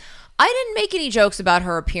Mags, I didn't make any jokes about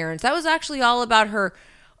her appearance. That was actually all about her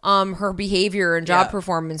behavior and job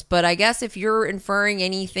performance. But I guess if you're inferring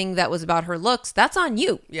anything that was about her looks, that's on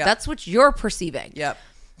you. Yeah. That's what you're perceiving." Yep.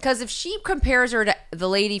 Because if she compares her to the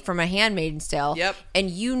lady from A Handmaid's Tale, and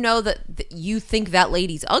you know that you think that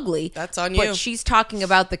lady's ugly, that's on you. But she's talking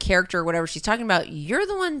about the character or whatever she's talking about, you're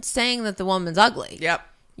the one saying that the woman's ugly. Yep.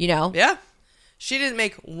 You know? Yeah. She didn't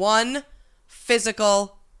make one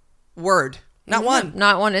physical word. Not one.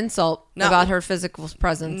 Not one insult about her physical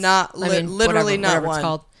presence. Literally not one. It's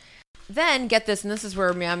called. Then, get this, and this is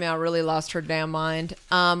where Meow Meow really lost her damn mind.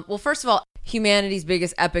 Well, first of all, humanity's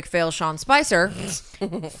biggest epic fail, Sean Spicer,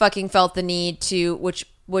 fucking felt the need to, which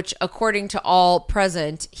according to all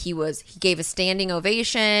present, he gave a standing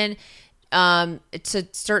ovation to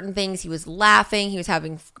certain things. He was laughing. He was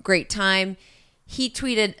having a great time. He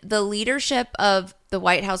tweeted, "The leadership of the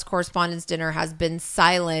White House Correspondents' Dinner has been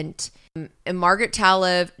silent. And Margaret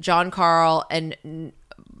Talev, John Carl, and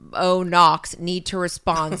Knox need to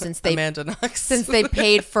respond since they Amanda Knox. since they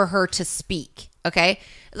paid for her to speak." Okay,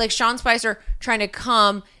 like Sean Spicer trying to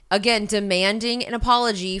come again, demanding an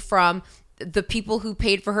apology from the people who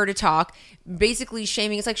paid for her to talk, basically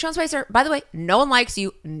shaming. It's like, Sean Spicer, by the way, no one likes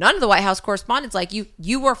you. None of the White House correspondents like you.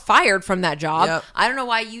 You were fired from that job. Yep. I don't know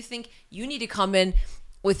why you think you need to come in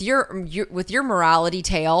with your morality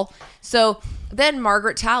tale. So then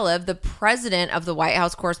Margaret Talev, the president of the White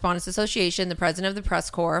House Correspondents Association, the president of the press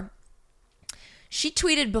corps, she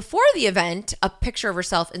tweeted before the event a picture of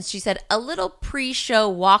herself, and she said, "A little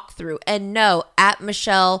pre-show walkthrough. And no, at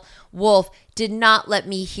Michelle Wolf did not let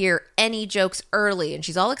me hear any jokes early." And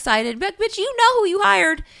she's all excited. But bitch, you know who you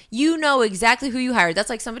hired. You know exactly who you hired. That's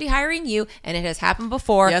like somebody hiring you, and it has happened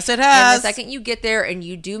before. Yes, it has. And the second you get there and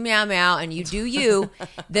you do meow meow and you do you,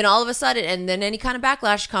 then all of a sudden, and then any kind of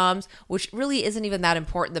backlash comes, which really isn't even that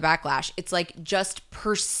important, the backlash. It's like just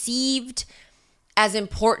perceived as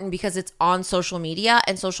important because it's on social media,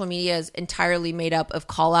 and social media is entirely made up of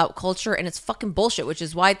call out culture, and it's fucking bullshit, which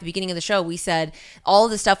is why at the beginning of the show we said all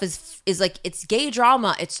of this stuff is like, it's gay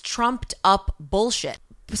drama, it's trumped up bullshit.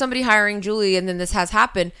 Somebody hiring Julie, and then this has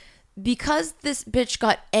happened because this bitch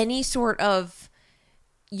got any sort of,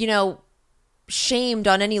 shamed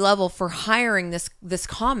on any level for hiring this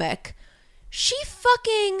comic. She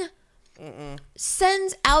fucking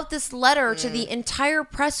sends out this letter to the entire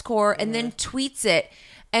press corps and then tweets it.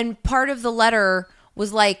 And part of the letter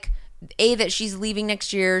was like, that she's leaving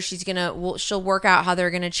next year. She'll work out how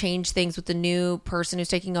they're going to change things with the new person who's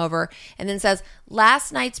taking over. And then says,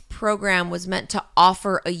 "Last night's program was meant to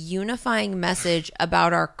offer a unifying message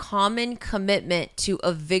about our common commitment to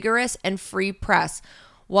a vigorous and free press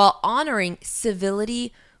while honoring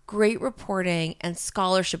civility, great reporting, and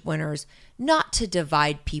scholarship winners, not to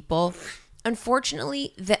divide people.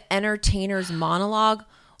 Unfortunately, the entertainer's monologue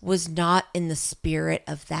was not in the spirit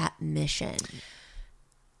of that mission."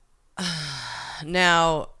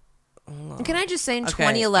 Now, can I just say, in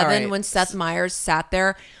 2011, when Seth Meyers sat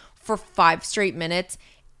there for 5 straight minutes,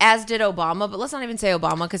 as did Obama, but let's not even say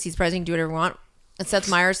Obama because he's president, do whatever we want. And Seth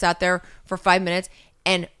Meyers sat there for 5 minutes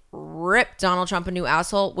and ripped Donald Trump a new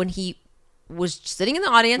asshole when he was sitting in the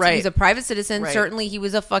audience. Right. He's a private citizen. Right. Certainly, he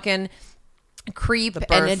was a fucking creep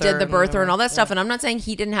and it did the birther and all that stuff. And I'm not saying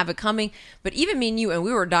he didn't have it coming, but even me and you, and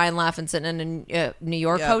we were dying laughing sitting in a New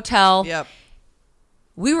York hotel. Yep.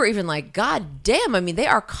 we were even like, God damn, I mean, they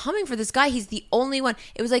are coming for this guy. He's the only one.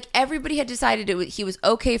 It was like everybody had decided he was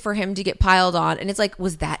okay for him to get piled on. And it's like,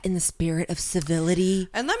 was that in the spirit of civility?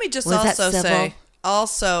 And let me just Was that also civil? say,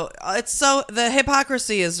 it's so the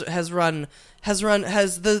hypocrisy the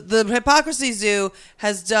hypocrisy zoo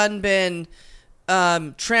has been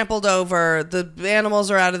trampled over. The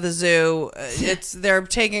animals are out of the zoo. They're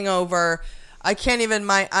taking over. I can't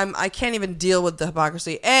even deal with the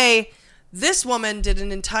hypocrisy. This woman did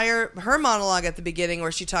her monologue at the beginning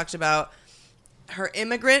where she talked about her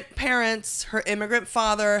immigrant parents, her immigrant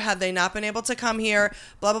father, had they not been able to come here,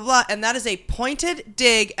 blah, blah, blah. And that is a pointed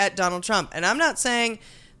dig at Donald Trump. And I'm not saying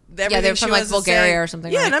everything they're she from like was Bulgaria saying, or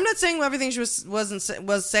something. Yeah, right? and I'm not saying everything she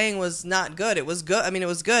was saying was not good. It was good. I mean, it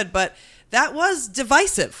was good, but that was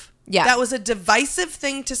divisive. Yeah. That was a divisive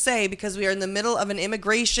thing to say because we are in the middle of an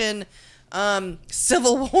immigration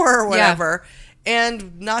civil war or whatever. Yeah.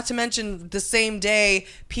 And not to mention the same day,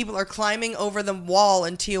 people are climbing over the wall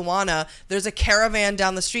in Tijuana. There's a caravan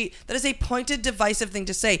down the street. That is a pointed, divisive thing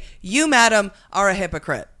to say. You, madam, are a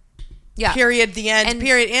hypocrite. Yeah. Period. The end.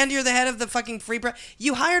 Period. And you're the head of the fucking Free Press.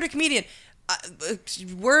 You hired a comedian.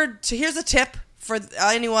 Here's a tip for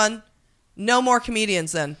anyone. No more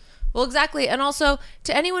comedians then. Well, exactly. And also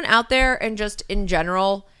to anyone out there and just in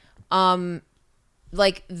general, even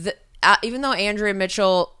though Andrea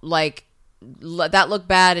Mitchell, that looked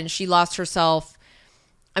bad and she lost herself.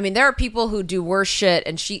 I mean, there are people who do worse shit,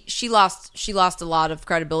 and she lost a lot of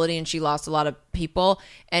credibility and she lost a lot of people.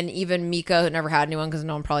 And even Mika, who never had anyone because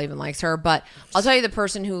no one probably even likes her. But I'll tell you, the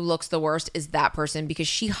person who looks the worst is that person because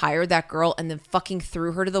she hired that girl and then fucking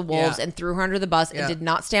threw her to the wolves and threw her under the bus and did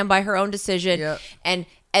not stand by her own decision. And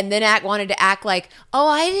then wanted to act like, oh,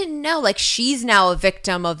 I didn't know. Like she's now a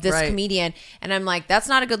victim of this comedian. And I'm like, that's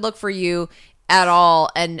not a good look for you at all.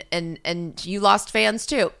 And you lost fans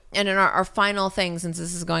too. And in our final thing, since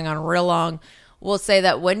this is going on real long, we'll say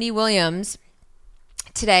that Wendy Williams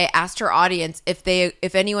today asked her audience if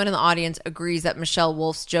anyone in the audience agrees that Michelle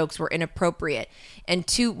Wolf's jokes were inappropriate. And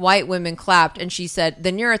 2 white women clapped, and she said,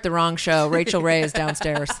 then you're at the wrong show. Rachel Ray is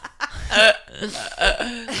downstairs.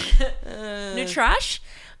 Nutrish?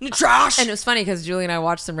 Nutrish! And it was funny because Julie and I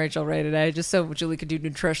watched some Rachel Ray today just so Julie could do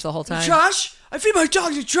Nutrish the whole time. Nutrish? I feed my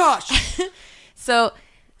dog Nutrish! So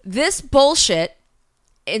this bullshit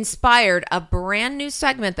inspired a brand new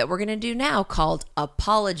segment that we're going to do now called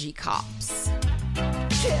Apology Cops.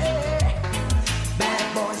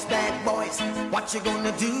 Bad boys, what you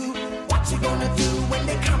gonna do? What you gonna do when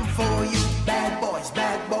they come for you? Bad boys,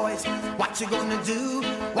 what you gonna do?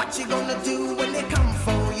 What you gonna do when they come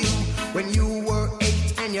for you? When you were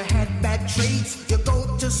 8 and you had bad traits, you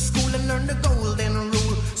go to school and learn the golden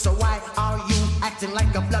rule. So why are you acting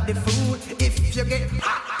like a bloody fool? If you get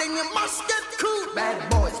hot, then you must get cool. Bad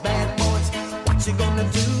boys, what you gonna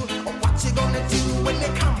do? Or what you gonna do when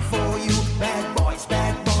they come for you? Bad boys,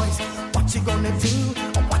 what you gonna do?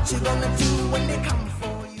 Or what you gonna do when they come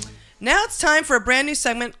for you? Now it's time for a brand new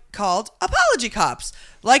segment called Apology Cops.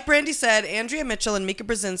 Like Brandy said, Andrea Mitchell and Mika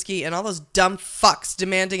Brzezinski and all those dumb fucks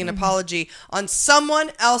demanding an apology on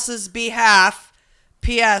someone else's behalf.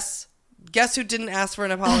 P.S. Guess who didn't ask for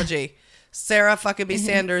an apology? Sarah Fuckabee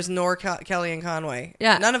Sanders nor Kellyanne Conway.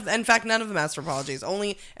 Yeah. None of them asked for apologies.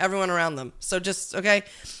 Only everyone around them. So just, okay.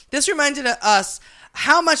 This reminded us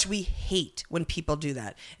how much we hate when people do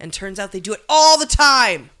that. And turns out they do it all the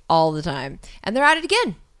time. All the time. And they're at it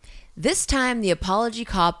again. This time, the apology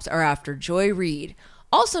cops are after Joy Reid,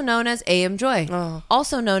 also known as A.M. Joy,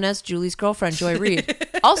 also known as Julie's girlfriend, Joy Reid,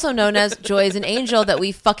 also known as Joy is an angel that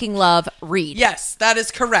we fucking love, Reid. Yes, that is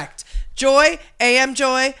correct. Joy, A.M.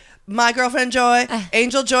 Joy, my girlfriend Joy,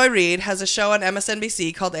 Angel Joy Reid, has a show on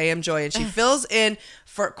MSNBC called A.M. Joy, and she fills in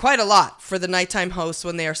for quite a lot for the nighttime hosts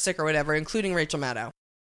when they are sick or whatever, including Rachel Maddow.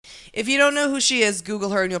 If you don't know who she is, Google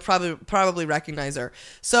her and you'll probably recognize her.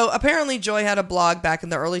 So apparently Joy had a blog back in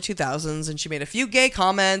the early 2000s and she made a few gay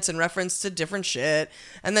comments in reference to different shit.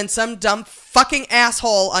 And then some dumb fucking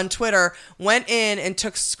asshole on Twitter went in and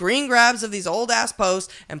took screen grabs of these old ass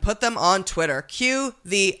posts and put them on Twitter. Cue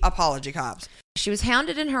the apology cops. She was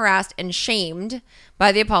hounded and harassed and shamed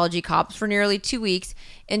by the apology cops for nearly 2 weeks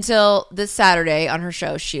until this Saturday on her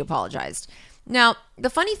show, she apologized. Now, the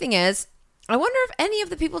funny thing is, I wonder if any of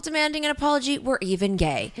the people demanding an apology were even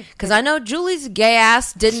gay. Because I know Julie's gay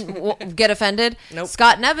ass didn't get offended. Nope.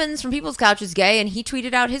 Scott Nevins from People's Couch is gay, and he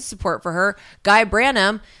tweeted out his support for her. Guy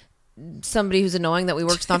Branum, somebody who's annoying that we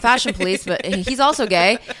worked with on Fashion Police, but he's also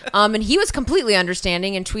gay. And he was completely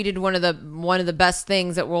understanding and tweeted one of the best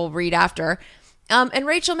things that we'll read after. And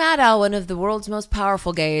Rachel Maddow, one of the world's most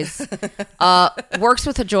powerful gays, works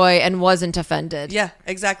with Joy and wasn't offended. Yeah,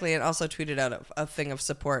 exactly. And also tweeted out a thing of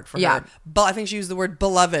support for her. But I think she used the word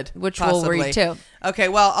beloved. Which possibly. we'll read too. Okay,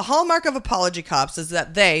 well, a hallmark of apology cops is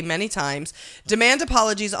that they, many times, demand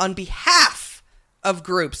apologies on behalf of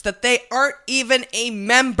groups that they aren't even a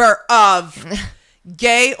member of.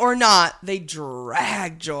 Gay or not, they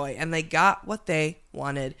drag Joy, and they got what they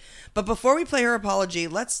wanted. But before we play her apology,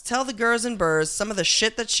 let's tell the Gers and Burrs some of the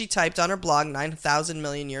shit that she typed on her blog 9,000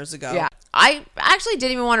 million years ago. Yeah. I actually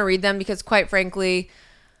didn't even want to read them because, quite frankly,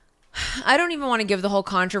 I don't even want to give the whole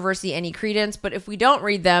controversy any credence. But if we don't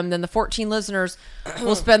read them, then the 14 listeners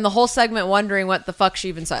will spend the whole segment wondering what the fuck she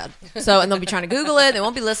even said. So, and they'll be trying to Google it. They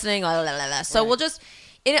won't be listening. Blah, blah, blah, blah. So we'll just...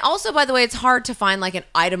 And also, by the way, it's hard to find like an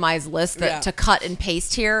itemized list to cut and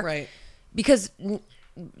paste here. Right. Because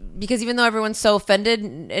even though everyone's so offended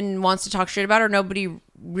and wants to talk shit about her, nobody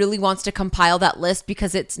really wants to compile that list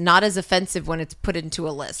because it's not as offensive when it's put into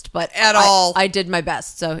a list. But all. I did my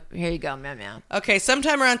best. So here you go, meow. Okay,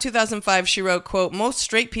 sometime around 2005, she wrote, quote, "Most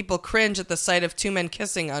straight people cringe at the sight of two men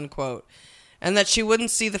kissing," unquote. And that she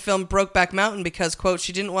wouldn't see the film Brokeback Mountain because, quote,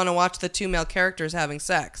 she didn't want to watch the two male characters having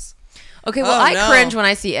sex. Okay, well, I cringe when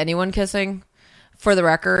I see anyone kissing, for the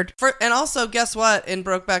record. And also, guess what? In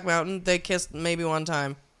Brokeback Mountain, they kissed maybe one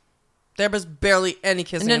time. There was barely any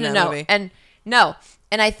kissing in that movie.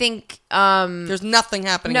 And I think... there's nothing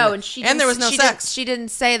happening. No, and there was no sex. She didn't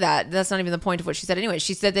say that. That's not even the point of what she said anyway.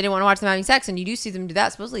 She said they didn't want to watch them having sex, and you do see them do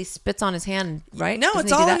that. Supposedly he spits on his hand, right? No,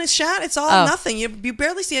 it's all in his shot. It's all nothing. You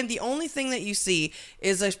barely see it. The only thing that you see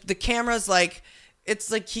is the camera's like...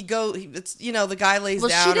 It's like the guy lays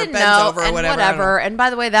down or bends over or whatever. And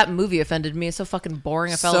by the way, that movie offended me. It's so fucking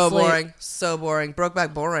boring. I fell asleep. So boring.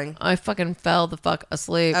 Brokeback boring. I fucking fell the fuck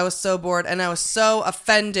asleep. I was so bored, and I was so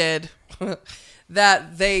offended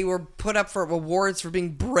that they were put up for awards for being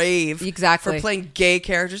brave. Exactly. For playing gay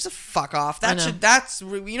characters. Fuck off. That's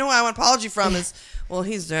you know what I want an apology from is, well,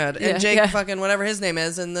 he's dead. And Jake fucking whatever his name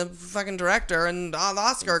is, and the fucking director and the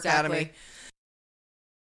Oscar Academy.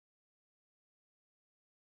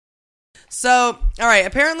 So, all right,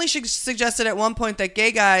 apparently she suggested at one point that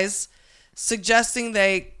gay guys, suggesting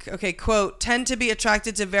they, quote, tend to be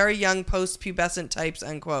attracted to very young post-pubescent types,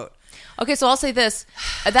 unquote. Okay, so I'll say this.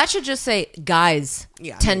 That should just say guys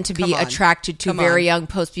tend to be attracted to very young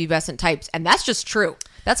post-pubescent types. And that's just true.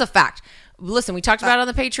 That's a fact. Listen, we talked about it on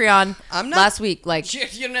the Patreon last week. Like,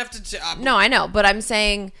 you don't have to... No, I know, but I'm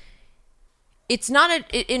saying... It's not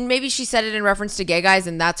and maybe she said it in reference to gay guys,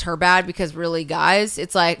 and that's her bad because really guys,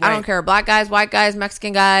 it's like, right. I don't care, black guys, white guys,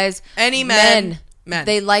 Mexican guys, any men.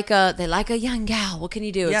 They like a young gal. What can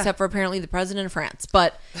you do? Except for apparently the president of France.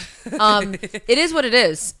 But it is what it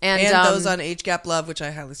is. And those on Age Gap Love, which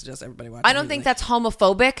I highly suggest everybody watch. I don't think that's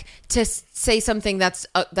homophobic to say something that's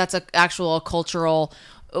a actual cultural,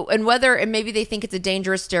 and maybe they think it's a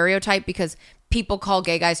dangerous stereotype because people call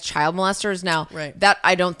gay guys child molesters. Now, that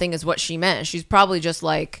I don't think is what she meant. She's probably just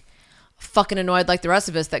like fucking annoyed like the rest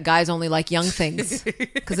of us that guys only like young things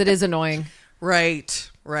because it is annoying. Right.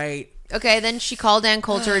 Okay, then she called Ann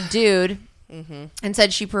Coulter a dude and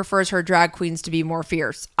said she prefers her drag queens to be more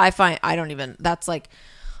fierce. That's like,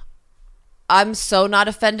 I'm so not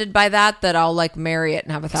offended by that I'll like marry it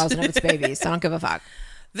and have 1,000 of its babies. I don't give a fuck.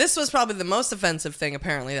 This was probably the most offensive thing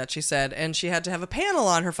apparently that she said, and she had to have a panel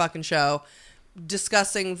on her fucking show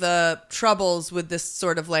discussing the troubles with this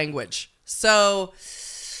sort of language. So,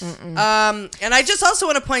 and I just also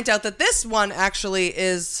want to point out that this one actually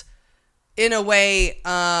is, in a way,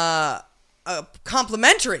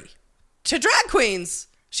 complimentary to drag queens.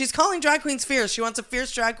 She's calling drag queens fierce. She wants a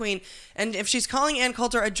fierce drag queen. And if she's calling Ann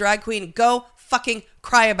Coulter a drag queen, go fucking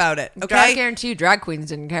cry about it, okay? I guarantee you drag queens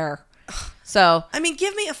didn't care. So, I mean,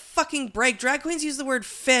 give me a fucking break. Drag queens use the word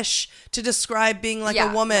fish to describe being like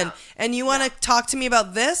a woman. Yeah. And you want to talk to me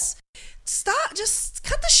about this? Stop. Just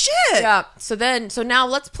cut the shit. Yeah. So now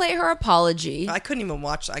let's play her apology. I couldn't even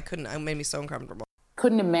watch. It made me so uncomfortable.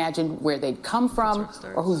 Couldn't imagine where they'd come from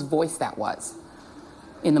or whose voice that was.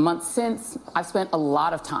 In the months since, I've spent a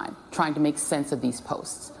lot of time trying to make sense of these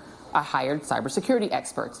posts. I hired cybersecurity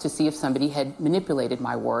experts to see if somebody had manipulated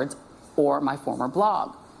my words or my former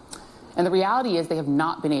blog. And the reality is they have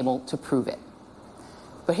not been able to prove it.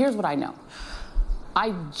 But here's what I know.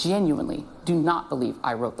 I genuinely do not believe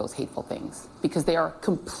I wrote those hateful things because they are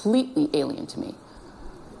completely alien to me.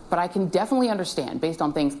 But I can definitely understand, based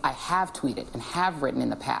on things I have tweeted and have written in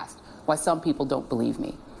the past, why some people don't believe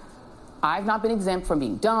me. I've not been exempt from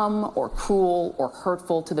being dumb or cruel or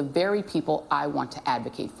hurtful to the very people I want to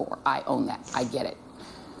advocate for. I own that. I get it.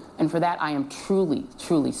 And for that, I am truly,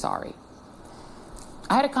 truly sorry.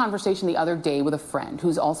 I had a conversation the other day with a friend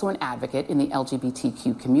who's also an advocate in the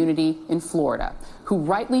LGBTQ community in Florida, who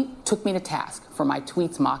rightly took me to task for my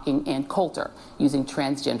tweets mocking Ann Coulter using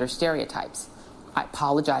transgender stereotypes. I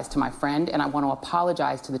apologize to my friend, and I want to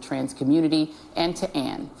apologize to the trans community and to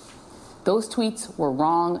Ann. Those tweets were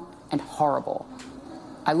wrong and horrible.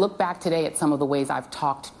 I look back today at some of the ways I've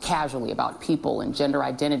talked casually about people and gender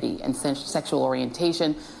identity and sexual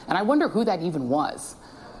orientation, and I wonder who that even was.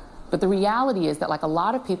 But the reality is that, like a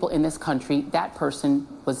lot of people in this country, that person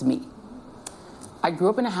was me. I grew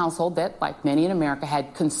up in a household that, like many in America,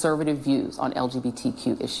 had conservative views on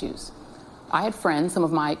LGBTQ issues. I had friends, some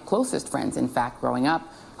of my closest friends, in fact, growing up,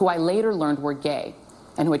 who I later learned were gay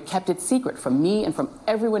and who had kept it secret from me and from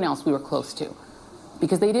everyone else we were close to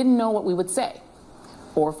because they didn't know what we would say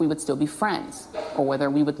or if we would still be friends or whether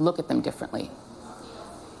we would look at them differently.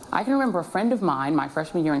 I can remember a friend of mine, my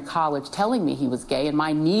freshman year in college, telling me he was gay, and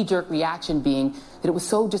my knee-jerk reaction being that it was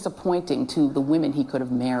so disappointing to the women he could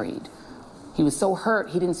have married. He was so hurt,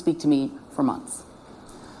 he didn't speak to me for months.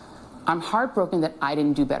 I'm heartbroken that I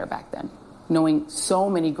didn't do better back then, knowing so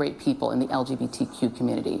many great people in the LGBTQ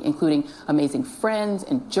community, including amazing friends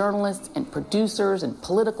and journalists and producers and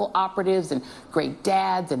political operatives and great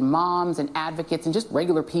dads and moms and advocates and just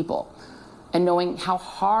regular people. And knowing how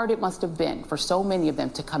hard it must have been for so many of them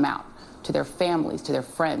to come out to their families, to their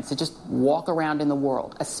friends, to just walk around in the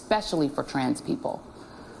world, especially for trans people.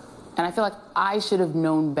 And I feel like I should have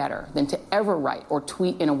known better than to ever write or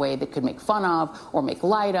tweet in a way that could make fun of or make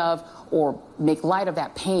light of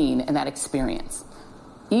that pain and that experience.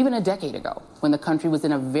 Even a decade ago, when the country was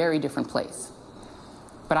in a very different place.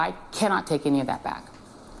 But I cannot take any of that back.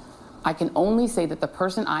 I can only say that the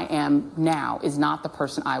person I am now is not the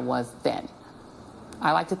person I was then.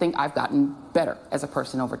 I like to think I've gotten better as a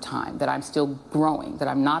person over time, that I'm still growing, that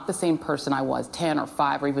I'm not the same person I was 10 or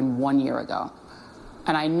 5 or even 1 year ago.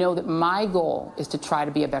 And I know that my goal is to try to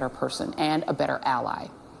be a better person and a better ally.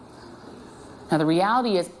 Now, the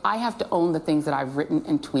reality is I have to own the things that I've written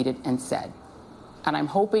and tweeted and said. And I'm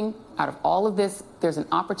hoping out of all of this, there's an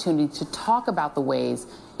opportunity to talk about the ways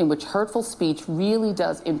in which hurtful speech really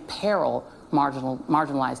does imperil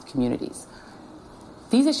marginalized communities.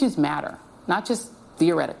 These issues matter, not just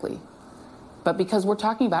theoretically, but because we're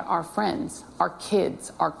talking about our friends, our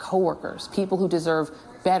kids, our coworkers, people who deserve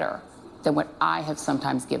better than what I have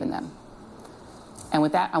sometimes given them. And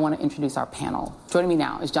with that, I want to introduce our panel. Joining me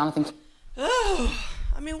now is Jonathan. Oh,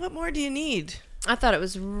 I mean, what more do you need? I thought it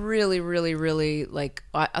was really, really, really, like,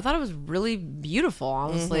 I thought it was really beautiful,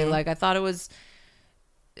 honestly. Mm-hmm. Like, I thought it was,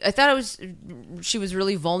 she was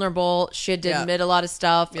really vulnerable. She had to admit a lot of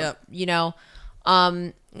stuff, you know.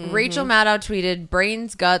 Rachel Maddow tweeted,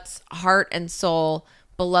 brains, guts, heart, and soul.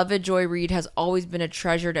 Beloved Joy Reid has always been a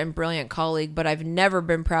treasured and brilliant colleague, but I've never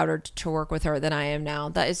been prouder to work with her than I am now.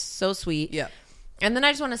 That is so sweet. Yeah. And then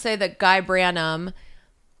I just want to say that Guy Branum,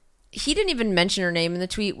 he didn't even mention her name in the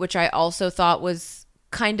tweet, which I also thought was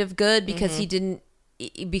kind of good because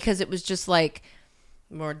because it was just like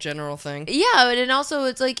more general thing. Yeah, and also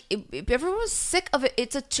it's like everyone was sick of it.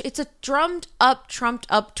 It's a trumped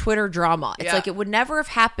up Twitter drama. It's like it would never have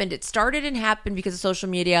happened. It started and happened because of social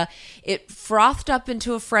media. It frothed up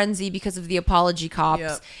into a frenzy because of the apology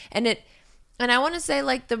cops. And I want to say,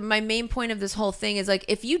 like, my main point of this whole thing is, like,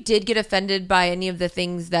 if you did get offended by any of the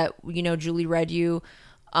things that, you know, Julie read you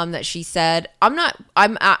that she said, I'm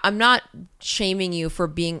not shaming you for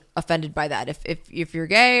being offended by that. If you're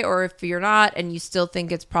gay or if you're not and you still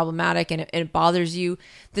think it's problematic and it bothers you,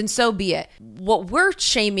 then so be it. What we're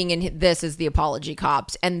shaming in this is the apology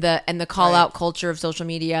cops and the call out culture of social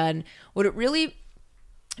media. And what it really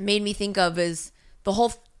made me think of is the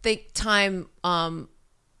whole time,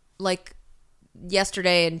 like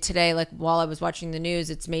yesterday and today, like while I was watching the news,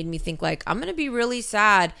 it's made me think, like, I'm going to be really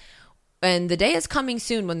sad. And the day is coming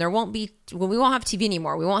soon when we won't have TV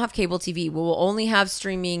anymore. We won't have cable TV. We will only have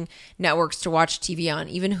streaming networks to watch TV on.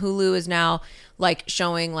 Even Hulu is now, like,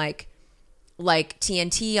 showing like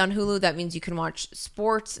TNT on Hulu. That means you can watch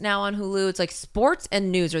sports now on Hulu. It's like sports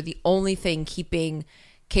and news are the only thing keeping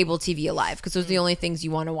cable TV alive because those are the only things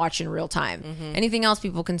you want to watch in real time. Anything else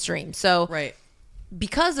people can stream. So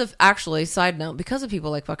because of, actually, side note, because of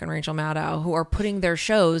people like fucking Rachel Maddow who are putting their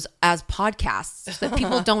shows as podcasts so that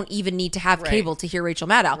people don't even need to have cable to hear Rachel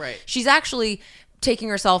Maddow. She's actually taking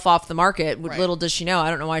herself off the market. Little does she know. I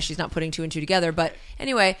don't know why she's not putting 2 and 2 together. But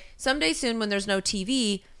anyway, someday soon when there's no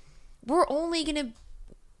TV, we're only going to,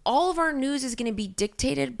 all of our news is going to be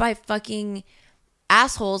dictated by fucking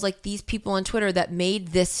assholes like these people on Twitter that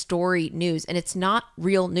made this story news. And it's not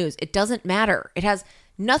real news. It doesn't matter. It has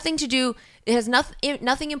nothing to do. It has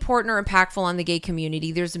nothing important or impactful on the gay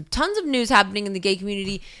community. There's tons of news happening in the gay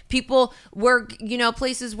community. People were,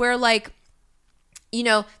 places where like,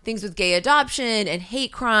 things with gay adoption and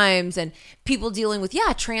hate crimes and people dealing with,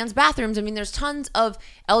 trans bathrooms. I mean, there's tons of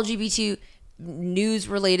LGBT news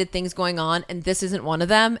related things going on, and this isn't one of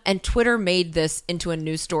them. And Twitter made this into a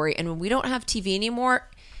news story. And when we don't have TV anymore,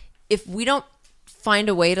 if we don't find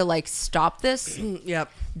a way to like stop this,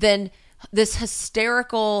 then this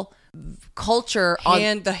hysterical culture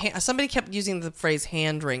somebody kept using the phrase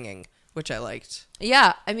hand wringing, which I liked.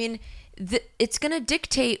 Yeah, I mean, it's going to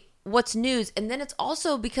dictate what's news, and then it's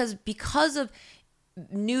also because of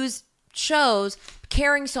news shows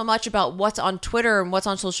caring so much about what's on Twitter and what's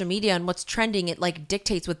on social media and what's trending, it like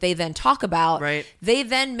dictates what they then talk about. Right. They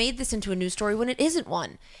then made this into a news story when it isn't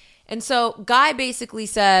one. And so Guy basically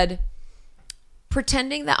said,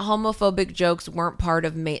 pretending that homophobic jokes weren't part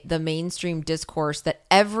of the mainstream discourse that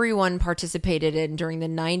everyone participated in during the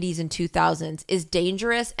 90s and 2000s is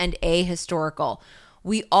dangerous and ahistorical.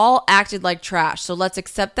 We all acted like trash, so let's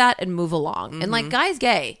accept that and move along. And like, Guy's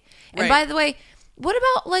gay. And by the way, what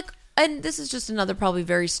about like, and this is just another probably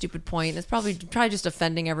very stupid point. It's probably just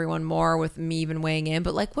offending everyone more with me even weighing in.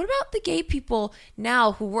 But like, what about the gay people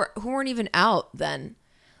now who weren't even out then?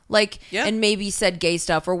 Like, and maybe said gay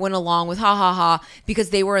stuff or went along with ha ha ha because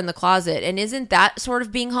they were in the closet. And isn't that sort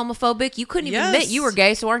of being homophobic? You couldn't even admit you were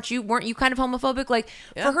gay, so weren't you kind of homophobic? Like,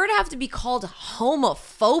 for her to have to be called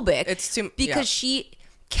homophobic, it's too, because she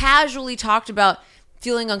casually talked about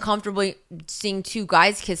feeling uncomfortable seeing two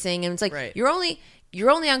guys kissing, and it's like you're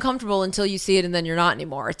only uncomfortable until you see it, and then you're not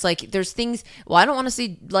anymore. It's like there's things. Well, I don't want to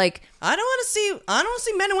see I don't want to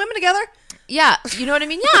see men and women together. Yeah, you know what I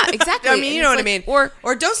mean? Yeah, exactly. I mean, you know what I mean. Or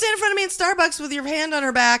don't stand in front of me at Starbucks with your hand on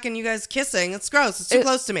her back and you guys kissing. It's gross. It's too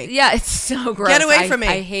close to me. Yeah, it's so gross. Get away from me.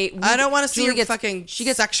 I don't want to see your fucking she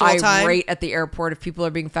gets sexual irate time. At the airport if people are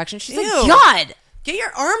being affectionate. She's Ew. like, God. Get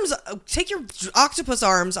your arms, take your octopus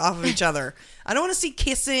arms off of each other. I don't want to see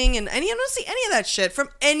kissing I don't want to see any of that shit from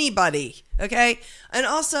anybody. Okay? And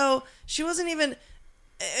also, she wasn't even,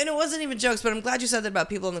 and it wasn't even jokes, but I'm glad you said that about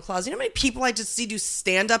people in the closet. You know how many people I just see do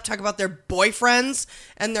stand-up, talk about their boyfriends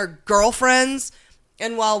and their girlfriends,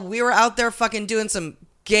 and while we were out there fucking doing some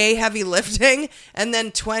gay heavy lifting, and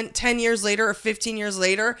then 10 years later or 15 years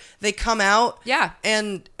later, they come out. Yeah.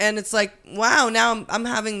 And it's like, wow, now I'm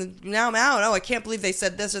out. Oh, I can't believe they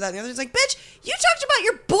said this or that. And the other is like, bitch, you talked about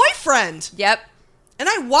your boyfriend. Yep. And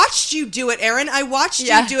I watched you do it, Aaron. I watched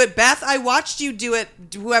you do it, Beth. I watched you do it,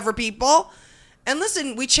 whoever people. And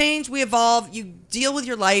listen, we change, we evolve, you deal with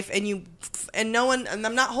your life, and no one, and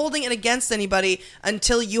I'm not holding it against anybody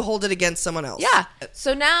until you hold it against someone else. Yeah.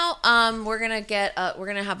 So now we're going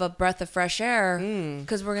to have a breath of fresh air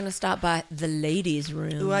because we're going to stop by the ladies'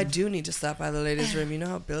 room. Ooh, I do need to stop by the ladies' room. You know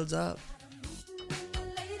how it builds up.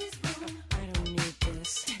 I don't need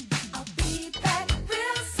this. I'll be back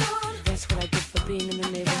real soon. That's what I get for being in the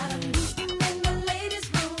neighborhood. In the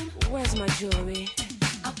ladies' room. Where's my jewelry?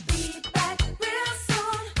 I'll be back real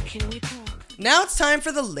soon. Can we talk? Now it's time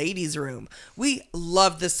for the ladies' room. We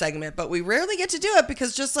love this segment, but we rarely get to do it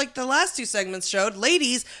because just like the last two segments showed,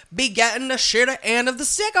 ladies be getting the shitter end of the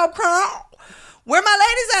stick. Oh, crap. Where my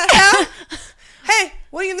ladies at, huh? Hey,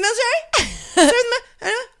 what are you in the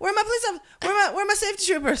military? Where are my police officers? Where are my safety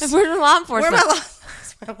troopers? Where's my law enforcement? Where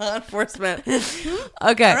are my law enforcement?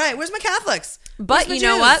 Okay. All right, where's my Catholics? But Where's you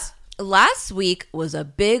my know Jews? what? Last week was a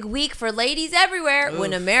big week for ladies everywhere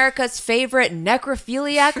when America's favorite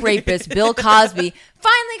necrophiliac rapist, Bill Cosby,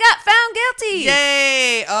 finally got found guilty.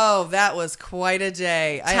 Yay! Oh, that was quite a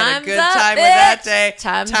day. I had a Time's good up, time with bitch. that day.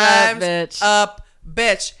 Time's up, bitch. Up,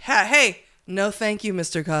 bitch. Hey, no thank you,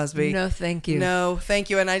 Mr. Cosby. No, thank you. No, thank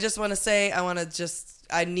you. And I just want to say,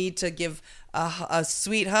 I need to give a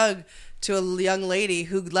sweet hug to a young lady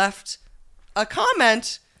who left a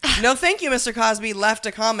comment. No, thank you, Mr. Cosby, left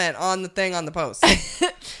a comment on the thing on the post. You know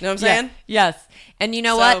what I'm saying? Yes. And you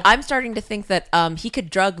know what? I'm starting to think that he could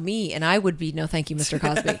drug me and I would be no thank you, Mr.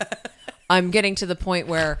 Cosby. I'm getting to the point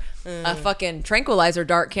where a fucking tranquilizer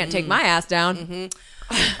dart can't take my ass down.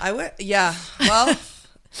 Mm-hmm. Yeah. Well,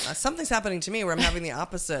 something's happening to me where I'm having the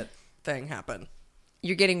opposite thing happen.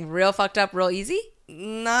 You're getting real fucked up real easy?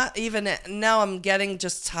 Not even. No, I'm getting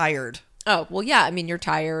just tired. Oh, well, yeah. I mean, you're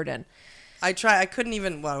tired and... I couldn't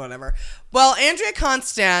even, well, whatever. Well, Andrea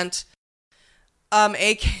Constant,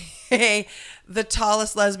 a.k.a. the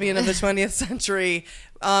tallest lesbian of the 20th century,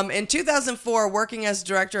 in 2004, working as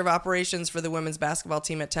director of operations for the women's basketball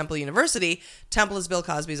team at Temple University. Temple is Bill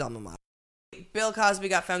Cosby's alma mater. Bill Cosby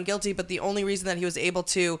got found guilty, but the only reason that he was able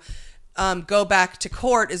to go back to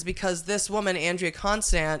court is because this woman, Andrea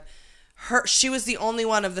Constant, she was the only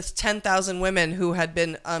one of the 10,000 women who had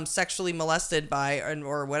been sexually molested by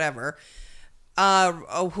or whatever,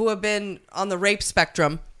 who have been on the rape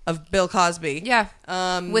spectrum of Bill Cosby. Yeah.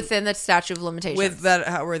 Within the statute of limitations.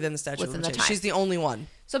 Within the statute of Within the limitations. time. She's the only one.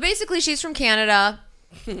 So basically, she's from Canada,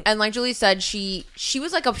 and like Julie said, she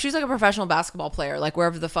was like a professional basketball player, like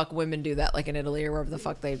wherever the fuck women do that, like in Italy or wherever the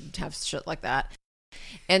fuck they have shit like that.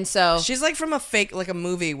 And so she's like from a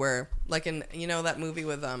movie where, like in that movie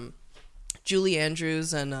with Julie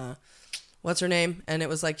Andrews and what's her name, and it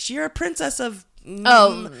was like you're a princess of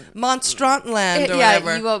Monstrantland or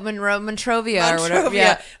whatever. Montrovia or whatever.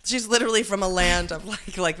 Yeah, she's literally from a land of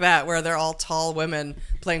like that where they're all tall women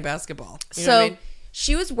playing basketball. You know so what I mean?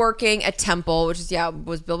 she was working at Temple, which is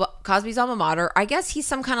was Bill Cosby's alma mater. I guess he's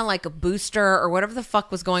some kind of like a booster or whatever the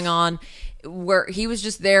fuck was going on, where he was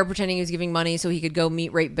just there pretending he was giving money so he could go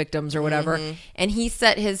meet rape victims or whatever. Mm-hmm. And he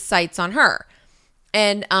set his sights on her.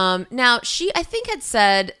 And now she, I think, had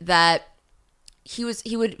said that he was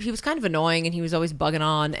kind of annoying and he was always bugging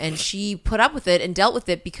on, and she put up with it and dealt with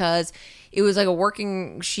it because it was like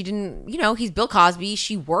she didn't, he's Bill Cosby.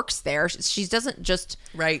 She works there. She doesn't just,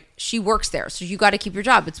 right. She works there. So you got to keep your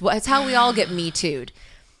job. It's how we all get Me Too'd.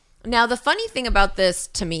 Now, the funny thing about this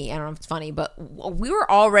to me, I don't know if it's funny, but we were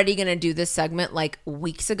already going to do this segment like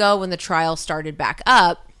weeks ago when the trial started back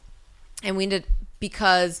up, and we did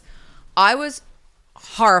because I was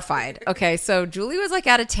horrified. Okay. So Julie was like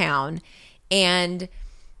out of town, and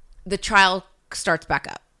the trial starts back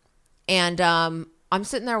up. And I'm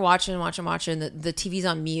sitting there watching. The TV's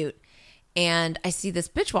on mute. And I see this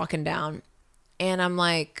bitch walking down. And I'm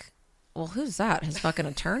like, well, who's that? His fucking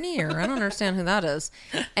attorney? Or I don't understand who that is.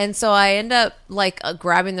 And so I end up like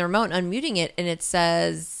grabbing the remote and unmuting it. And it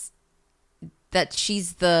says that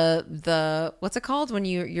she's the what's it called when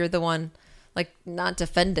you're the one, like not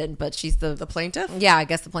defendant, but she's the plaintiff? Yeah, I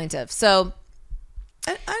guess the plaintiff. So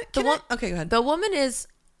okay, go ahead. The woman is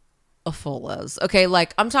a full les. Okay,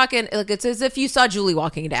 like I'm talking, like it's as if you saw Julie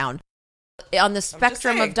walking down. On the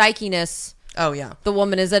spectrum of dykiness, oh yeah, the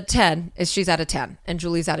woman is at 10. She's at a 10, and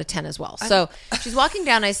Julie's at a 10 as well. So she's walking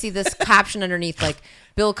down. I see this caption underneath, like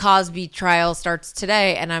Bill Cosby trial starts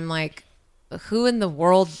today, and I'm like, who in the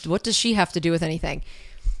world? What does she have to do with anything?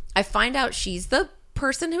 I find out she's the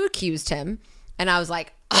person who accused him, and I was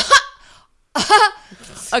like,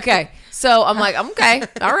 okay. So I'm like, okay,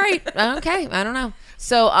 all right, okay, I don't know.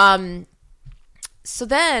 So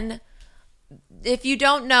then, if you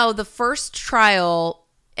don't know, the first trial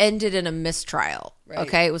ended in a mistrial. Right.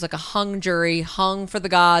 Okay, it was like a hung jury, hung for the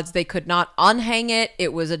gods. They could not unhang it.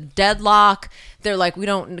 It was a deadlock. They're like, we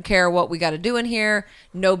don't care what we got to do in here.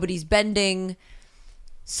 Nobody's bending.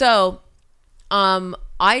 So,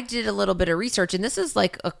 I did a little bit of research, and this is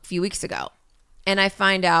like a few weeks ago, and I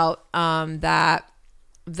find out that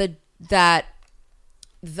the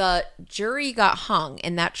jury got hung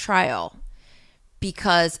in that trial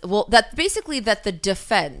because, that the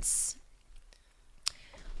defense,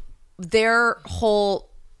 their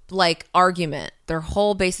whole argument, their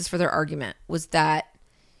whole basis for their argument was that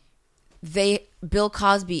Bill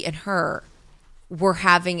Cosby and her were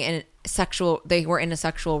having they were in a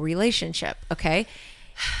sexual relationship. Okay.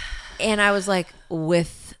 And I was like,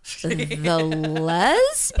 with the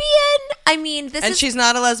lesbian? I mean, she's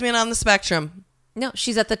not a lesbian on the spectrum. No,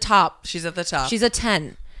 she's at the top. She's at the top. She's a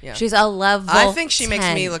 10. Yeah. She's a level I think she 10.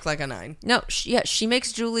 makes me look like a 9. No, she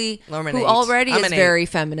makes Julie, who already is very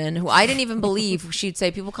feminine, who I didn't even believe. She'd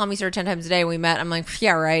say, people call me sir 10 times a day when we met. I'm like,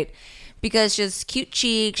 yeah, right. Because she has cute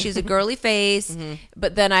cheeks, she's a girly face. Mm-hmm.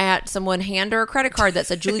 But then I had someone hand her a credit card that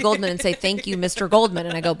said Julie Goldman and say, thank you, Mr. Goldman.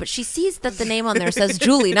 And I go, but she sees that the name on there says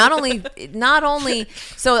Julie. Not only.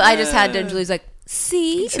 So I just had to, and Julie's like,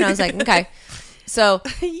 see? And I was like, okay. So,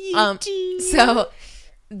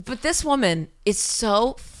 but this woman is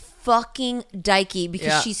so fucking dykey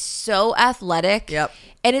because she's so athletic. Yep.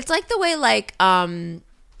 And it's like the way,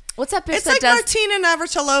 what's that bitch it's that like does? Martina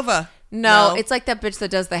Navratilova. No, it's like that bitch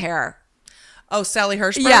that does the hair. Oh, Sally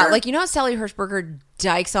Hershberger? Yeah, like, you know how Sally Hershberger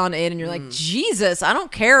dykes on in and you're like, Jesus, I don't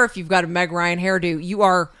care if you've got a Meg Ryan hairdo.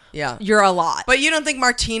 You're a lot. But you don't think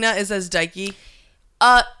Martina is as dykey?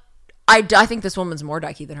 I think this woman's more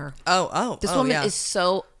dykey than her. This woman is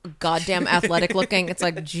so goddamn athletic looking. It's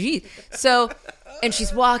like, gee. So, and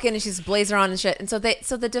she's walking and she's blazer on and shit. And so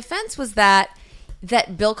the defense was that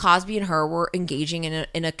Bill Cosby and her were engaging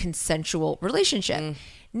in a consensual relationship.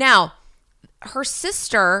 Now, her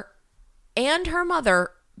sister and her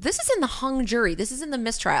mother, this is in the hung jury. This is in the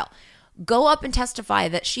mistrial. go up and testify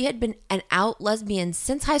that she had been an out lesbian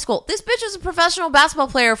since high school. This bitch is a professional basketball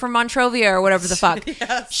player from Monrovia or whatever the fuck.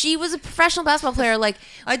 Yes. She was a professional basketball player. Like,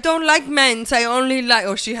 I don't like men's. I only like.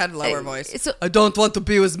 Oh, she had a lower voice. I don't want to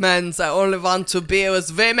be with men's. I only want to be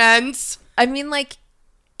with women's. I mean, like,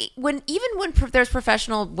 when there's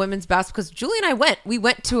professional women's basketball, because Julie and I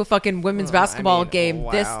went to a fucking women's basketball game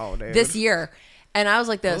this year. And I was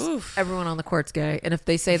like this, everyone on the court's gay. And if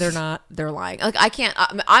they say they're not, they're lying. Like, I can't,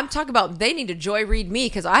 I'm talking about, they need to joy read me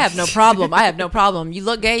because I have no problem. I have no problem. You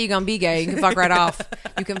look gay, you're going to be gay. You can fuck right off.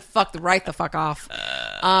 You can right the fuck off.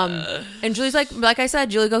 And Julie's like I said,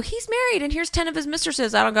 Julie go, he's married and here's 10 of his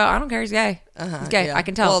mistresses. I don't care. He's gay. He's gay. Yeah. I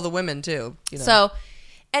can tell. Well, the women too. You know. So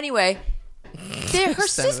anyway, her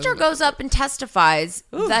sister goes up and testifies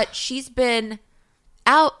that she's been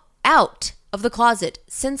out of the closet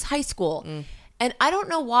since high school. And I don't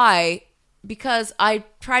know why, because I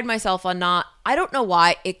tried myself on I don't know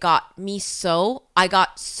why I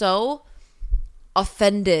got so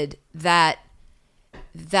offended that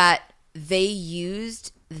they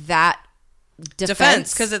used that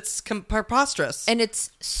defense because it's preposterous. And it's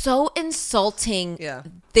so insulting. Yeah.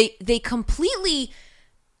 They completely...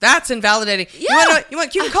 That's invalidating. Yeah. You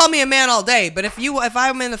can call me a man all day, but if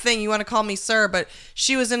I'm in a thing, you want to call me sir, but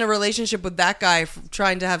she was in a relationship with that guy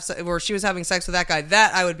trying to have, or she was having sex with that guy,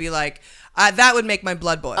 that I would be like, that would make my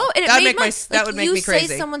blood boil. Oh, and that would make me crazy. You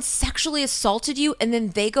say someone sexually assaulted you and then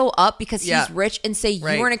they go up because he's rich and say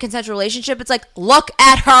you were in a consensual relationship. It's like, look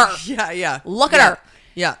at her. Yeah. Look at her.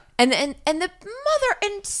 Yeah. And the mother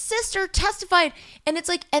and sister testified, and it's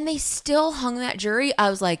like, and they still hung that jury.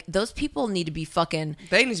 I was like, those people need to be fucking.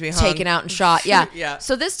 They need to be hung. Taken out and shot. Yeah. Yeah.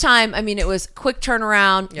 So this time, I mean, it was quick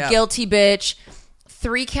turnaround. Yeah. Guilty bitch.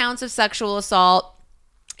 3 counts of sexual assault.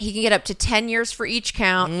 He can get up to 10 years for each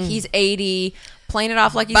count. He's 80, playing it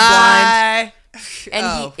off like he's blind.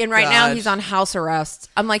 And right now he's on house arrest.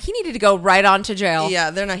 I'm like, he needed to go right on to jail.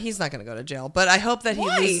 Yeah, he's not going to go to jail. But I hope that he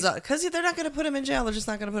loses, because they're not going to put him in jail. They're just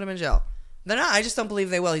not going to put him in jail. They're not. I just don't believe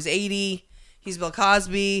they will. He's 80. He's Bill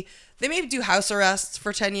Cosby. They may do house arrests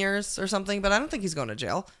for 10 years or something, but I don't think he's going to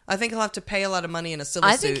jail. I think he'll have to pay a lot of money in a civil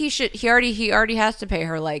suit. I think he should. He already has to pay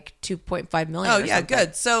her like $2.5 million. Oh yeah,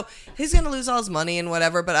 good. So he's going to lose all his money and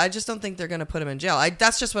whatever, but I just don't think they're going to put him in jail.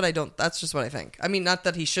 That's just what I think. I mean, not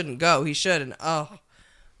that he shouldn't go. He should. And not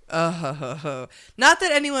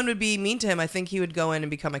that anyone would be mean to him. I think he would go in and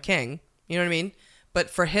become a king. You know what I mean? But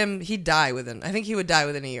for him, I think he would die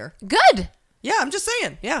within a year. Good. Yeah, I'm just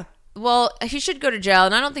saying. Yeah. Well, he should go to jail,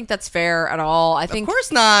 and I don't think that's fair at all. I think, of course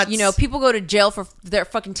not. You know, people go to jail for their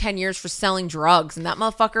fucking 10 years for selling drugs, and that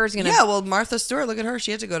motherfucker is gonna. Yeah, well, Martha Stewart, look at her.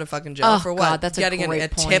 She had to go to fucking jail for what? God, that's getting a great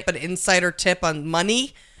point. an insider tip on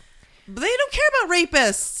money. But they don't care about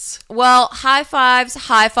rapists. Well, high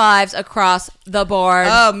fives across the board.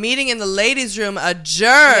 Oh, meeting in the ladies' room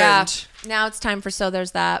adjourned. Yeah. Now it's time for So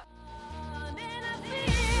There's That.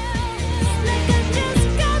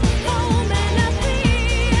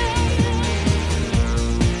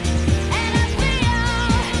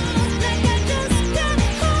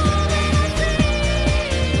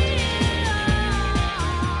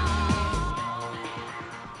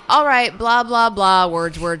 All right, blah, blah, blah,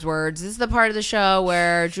 words. This is the part of the show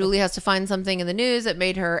where Julie has to find something in the news that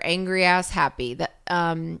made her angry ass happy.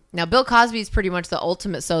 Now, Bill Cosby is pretty much the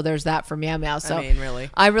ultimate So There's That for Meow Meow. So I mean, really.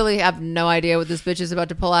 I really have no idea what this bitch is about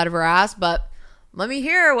to pull out of her ass, but let me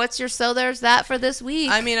hear. What's your So There's That for this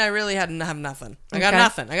week? I mean, I really have nothing. I got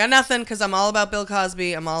nothing because I'm all about Bill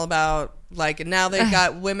Cosby. I'm all about, like, now they've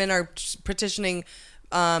got women are petitioning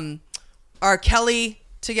R. Kelly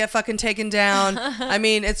to get fucking taken down. I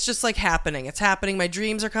mean, it's just like happening. It's happening. My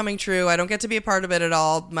dreams are coming true. I don't get to be a part of it at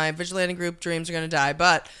all. My vigilante group dreams are going to die,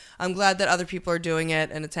 but I'm glad that other people are doing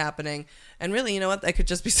it and it's happening. And really, you know what? I could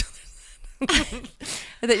just be something.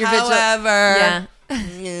 However,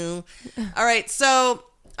 yeah. All right. So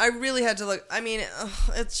I really had to look. I mean,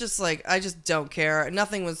 it's just like, I just don't care.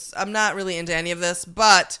 I'm not really into any of this,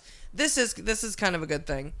 but this is kind of a good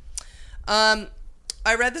thing.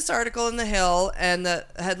 I read this article in The Hill, and the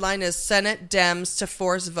headline is Senate Dems to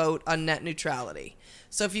Force Vote on Net Neutrality.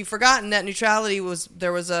 So if you've forgotten, net neutrality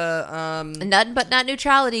there was a... Nothing but net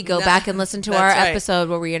neutrality. Go back and listen to our episode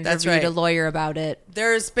where we interviewed a lawyer about it.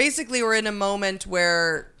 We're in a moment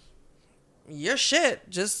where your shit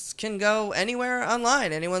just can go anywhere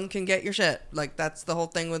online. Anyone can get your shit. Like, that's the whole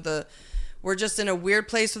thing we're just in a weird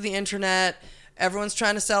place with the internet. Everyone's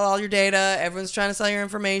trying to sell all your data. Everyone's trying to sell your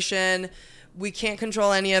information. We can't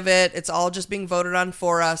control any of it. It's all just being voted on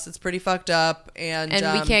for us. It's pretty fucked up, and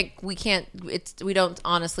we can't. We don't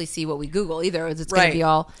honestly see what we Google either. It's going to be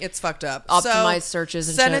all it's fucked up. Optimized searches.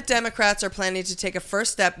 And Senate shit. Democrats are planning to take a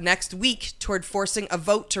first step next week toward forcing a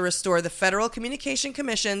vote to restore the Federal Communication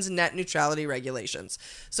Commission's net neutrality regulations.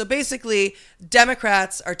 So basically,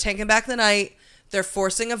 Democrats are taking back the night. They're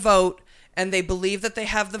forcing a vote, and they believe that they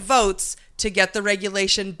have the votes to get the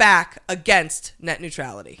regulation back against net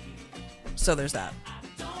neutrality. So there's that.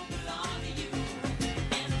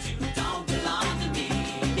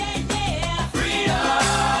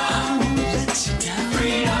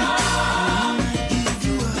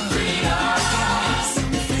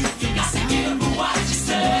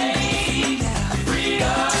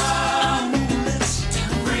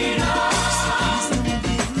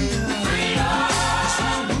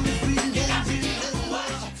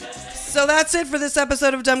 So that's it for this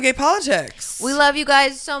episode of Dumb Gay Politics. We love you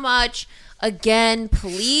guys so much. Again,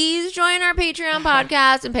 please join our Patreon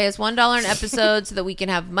podcast and pay us $1 an episode so that we can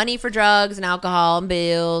have money for drugs and alcohol and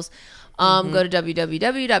bills. Go to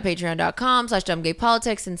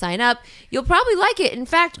www.patreon.com/dumbgaypolitics and sign up. You'll probably like it. In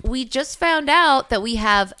fact, we just found out that we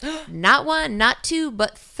have not 1, not 2,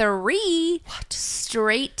 but 3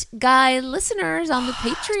 straight guy listeners on the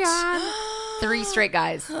Patreon. 3 straight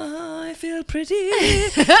guys. Oh, I feel pretty.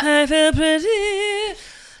 I feel pretty.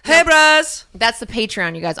 Hey, bros. That's the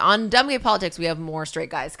Patreon, you guys. On Dumb Gay Politics, we have more straight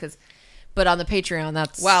guys, but on the Patreon,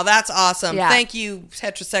 that's... Wow, that's awesome. Yeah. Thank you,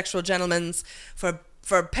 heterosexual gentlemen, for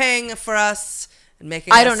paying for us and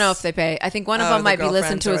making I don't know if they pay. I think one of them might be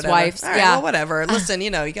listening to his wife's. All right, yeah. well, whatever. Listen, you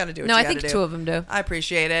got to do what you got to do. No, I think 2 of them do. I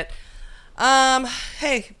appreciate it.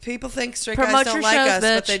 Hey, people think straight Promote guys don't your like shows, us,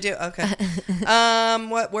 bitch. but they do. Okay.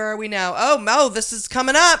 Where are we now? Oh, this is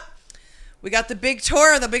coming up. We got the big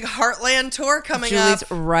tour, the big Heartland tour coming Julie's up.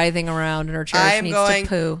 writhing around in her chair. I She am needs going to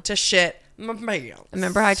poo. to shit my pants.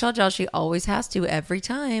 Remember, I told y'all she always has to every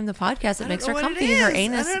time the podcast. It makes her comfy. Her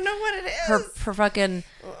anus. I don't know what it is. Her fucking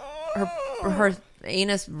her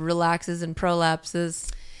anus relaxes and prolapses.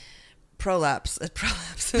 It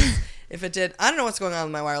prolapses. If it did, I don't know what's going on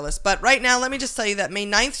with my wireless. But right now, let me just tell you that May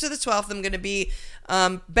 9th to the 12th, I'm going to be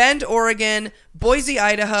Bend, Oregon, Boise,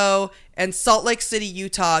 Idaho, and Salt Lake City,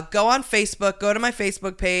 Utah. Go on Facebook. Go to my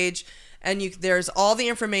Facebook page, and there's all the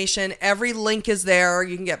information. Every link is there.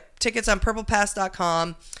 You can get tickets on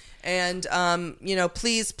purplepass.com. And,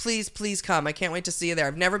 please, please, please come. I can't wait to see you there.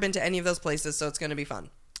 I've never been to any of those places, so it's going to be fun.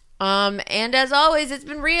 And as always, it's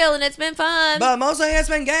been real and it's been fun. But mostly it's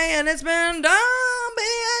been gay and it's been dumb,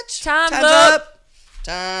 bitch. Time's up.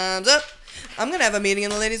 Time's up. I'm going to have a meeting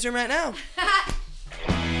in the ladies' room right now.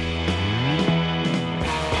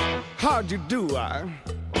 How'd you do, I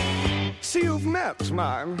see you've met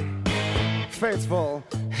my faithful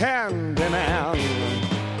handyman.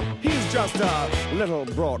 He's just a little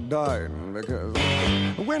brought down because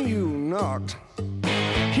when you knocked,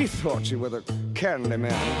 he thought you were the candy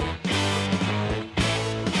man.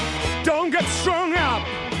 Don't get strung up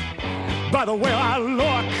by the way I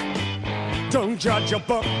look. Don't judge a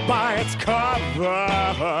book by its cover.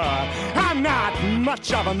 I'm not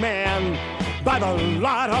much of a man by the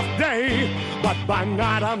light of day, but by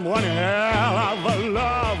night I'm one hell of a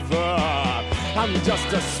lover. I'm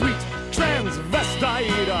just a sweet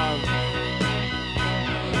transvestite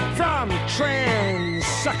from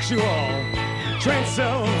transsexual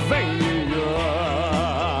Transylvania.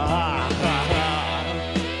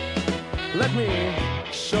 Let me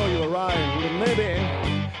show you a rhyme and maybe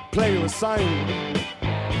play you a sign.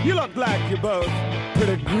 You look like you're both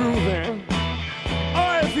pretty groovy.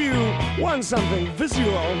 Or if you want something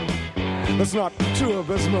visual that's not too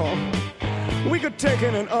abysmal, we could take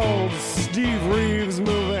in an old Steve Reeves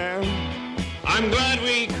movie. I'm glad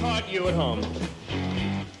we caught you at home.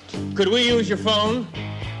 Could we use your phone?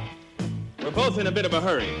 We're both in a bit of a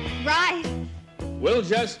hurry. Right. We'll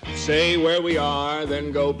just say where we are,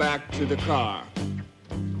 then go back to the car.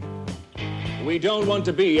 We don't want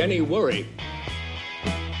to be any worry.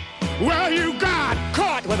 Well, you got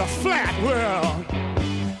caught with a flat world.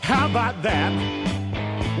 How about that?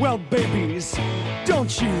 Well, babies, don't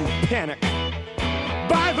you panic.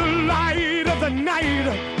 By the light of the night,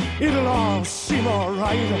 it'll all seem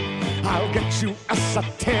alright. I'll get you a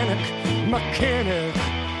satanic mechanic.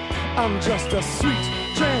 I'm just a sweet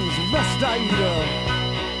transvestite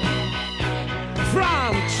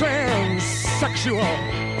from transsexual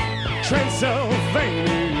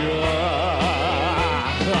Transylvania.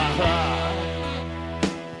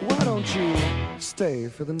 Why don't you stay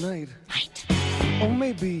for the night? Or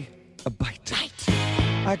maybe a bite.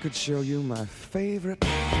 I could show you my favorite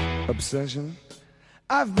obsession.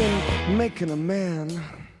 I've been making a man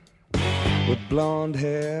blonde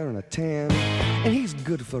hair and a tan, and he's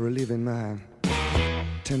good for relieving my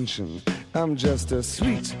tension. I'm just a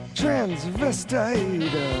sweet transvestite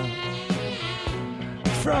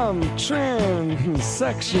from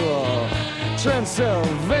transsexual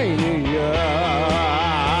Transylvania.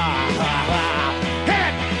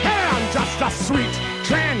 Hey, I'm just a sweet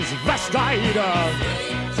transvestite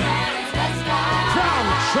from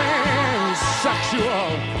transsexual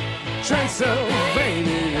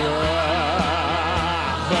Transylvania.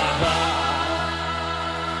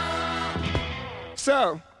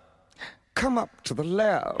 So, come up to the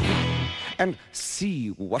lab and see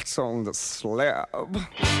what's on the slab.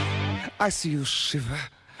 I see you shiver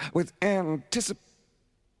with anticipation.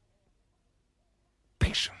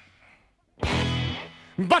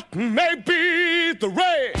 But maybe the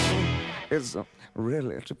rain is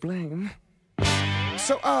really to blame.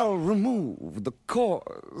 So I'll remove the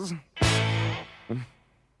cause.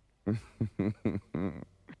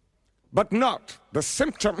 But not the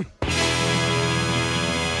symptom.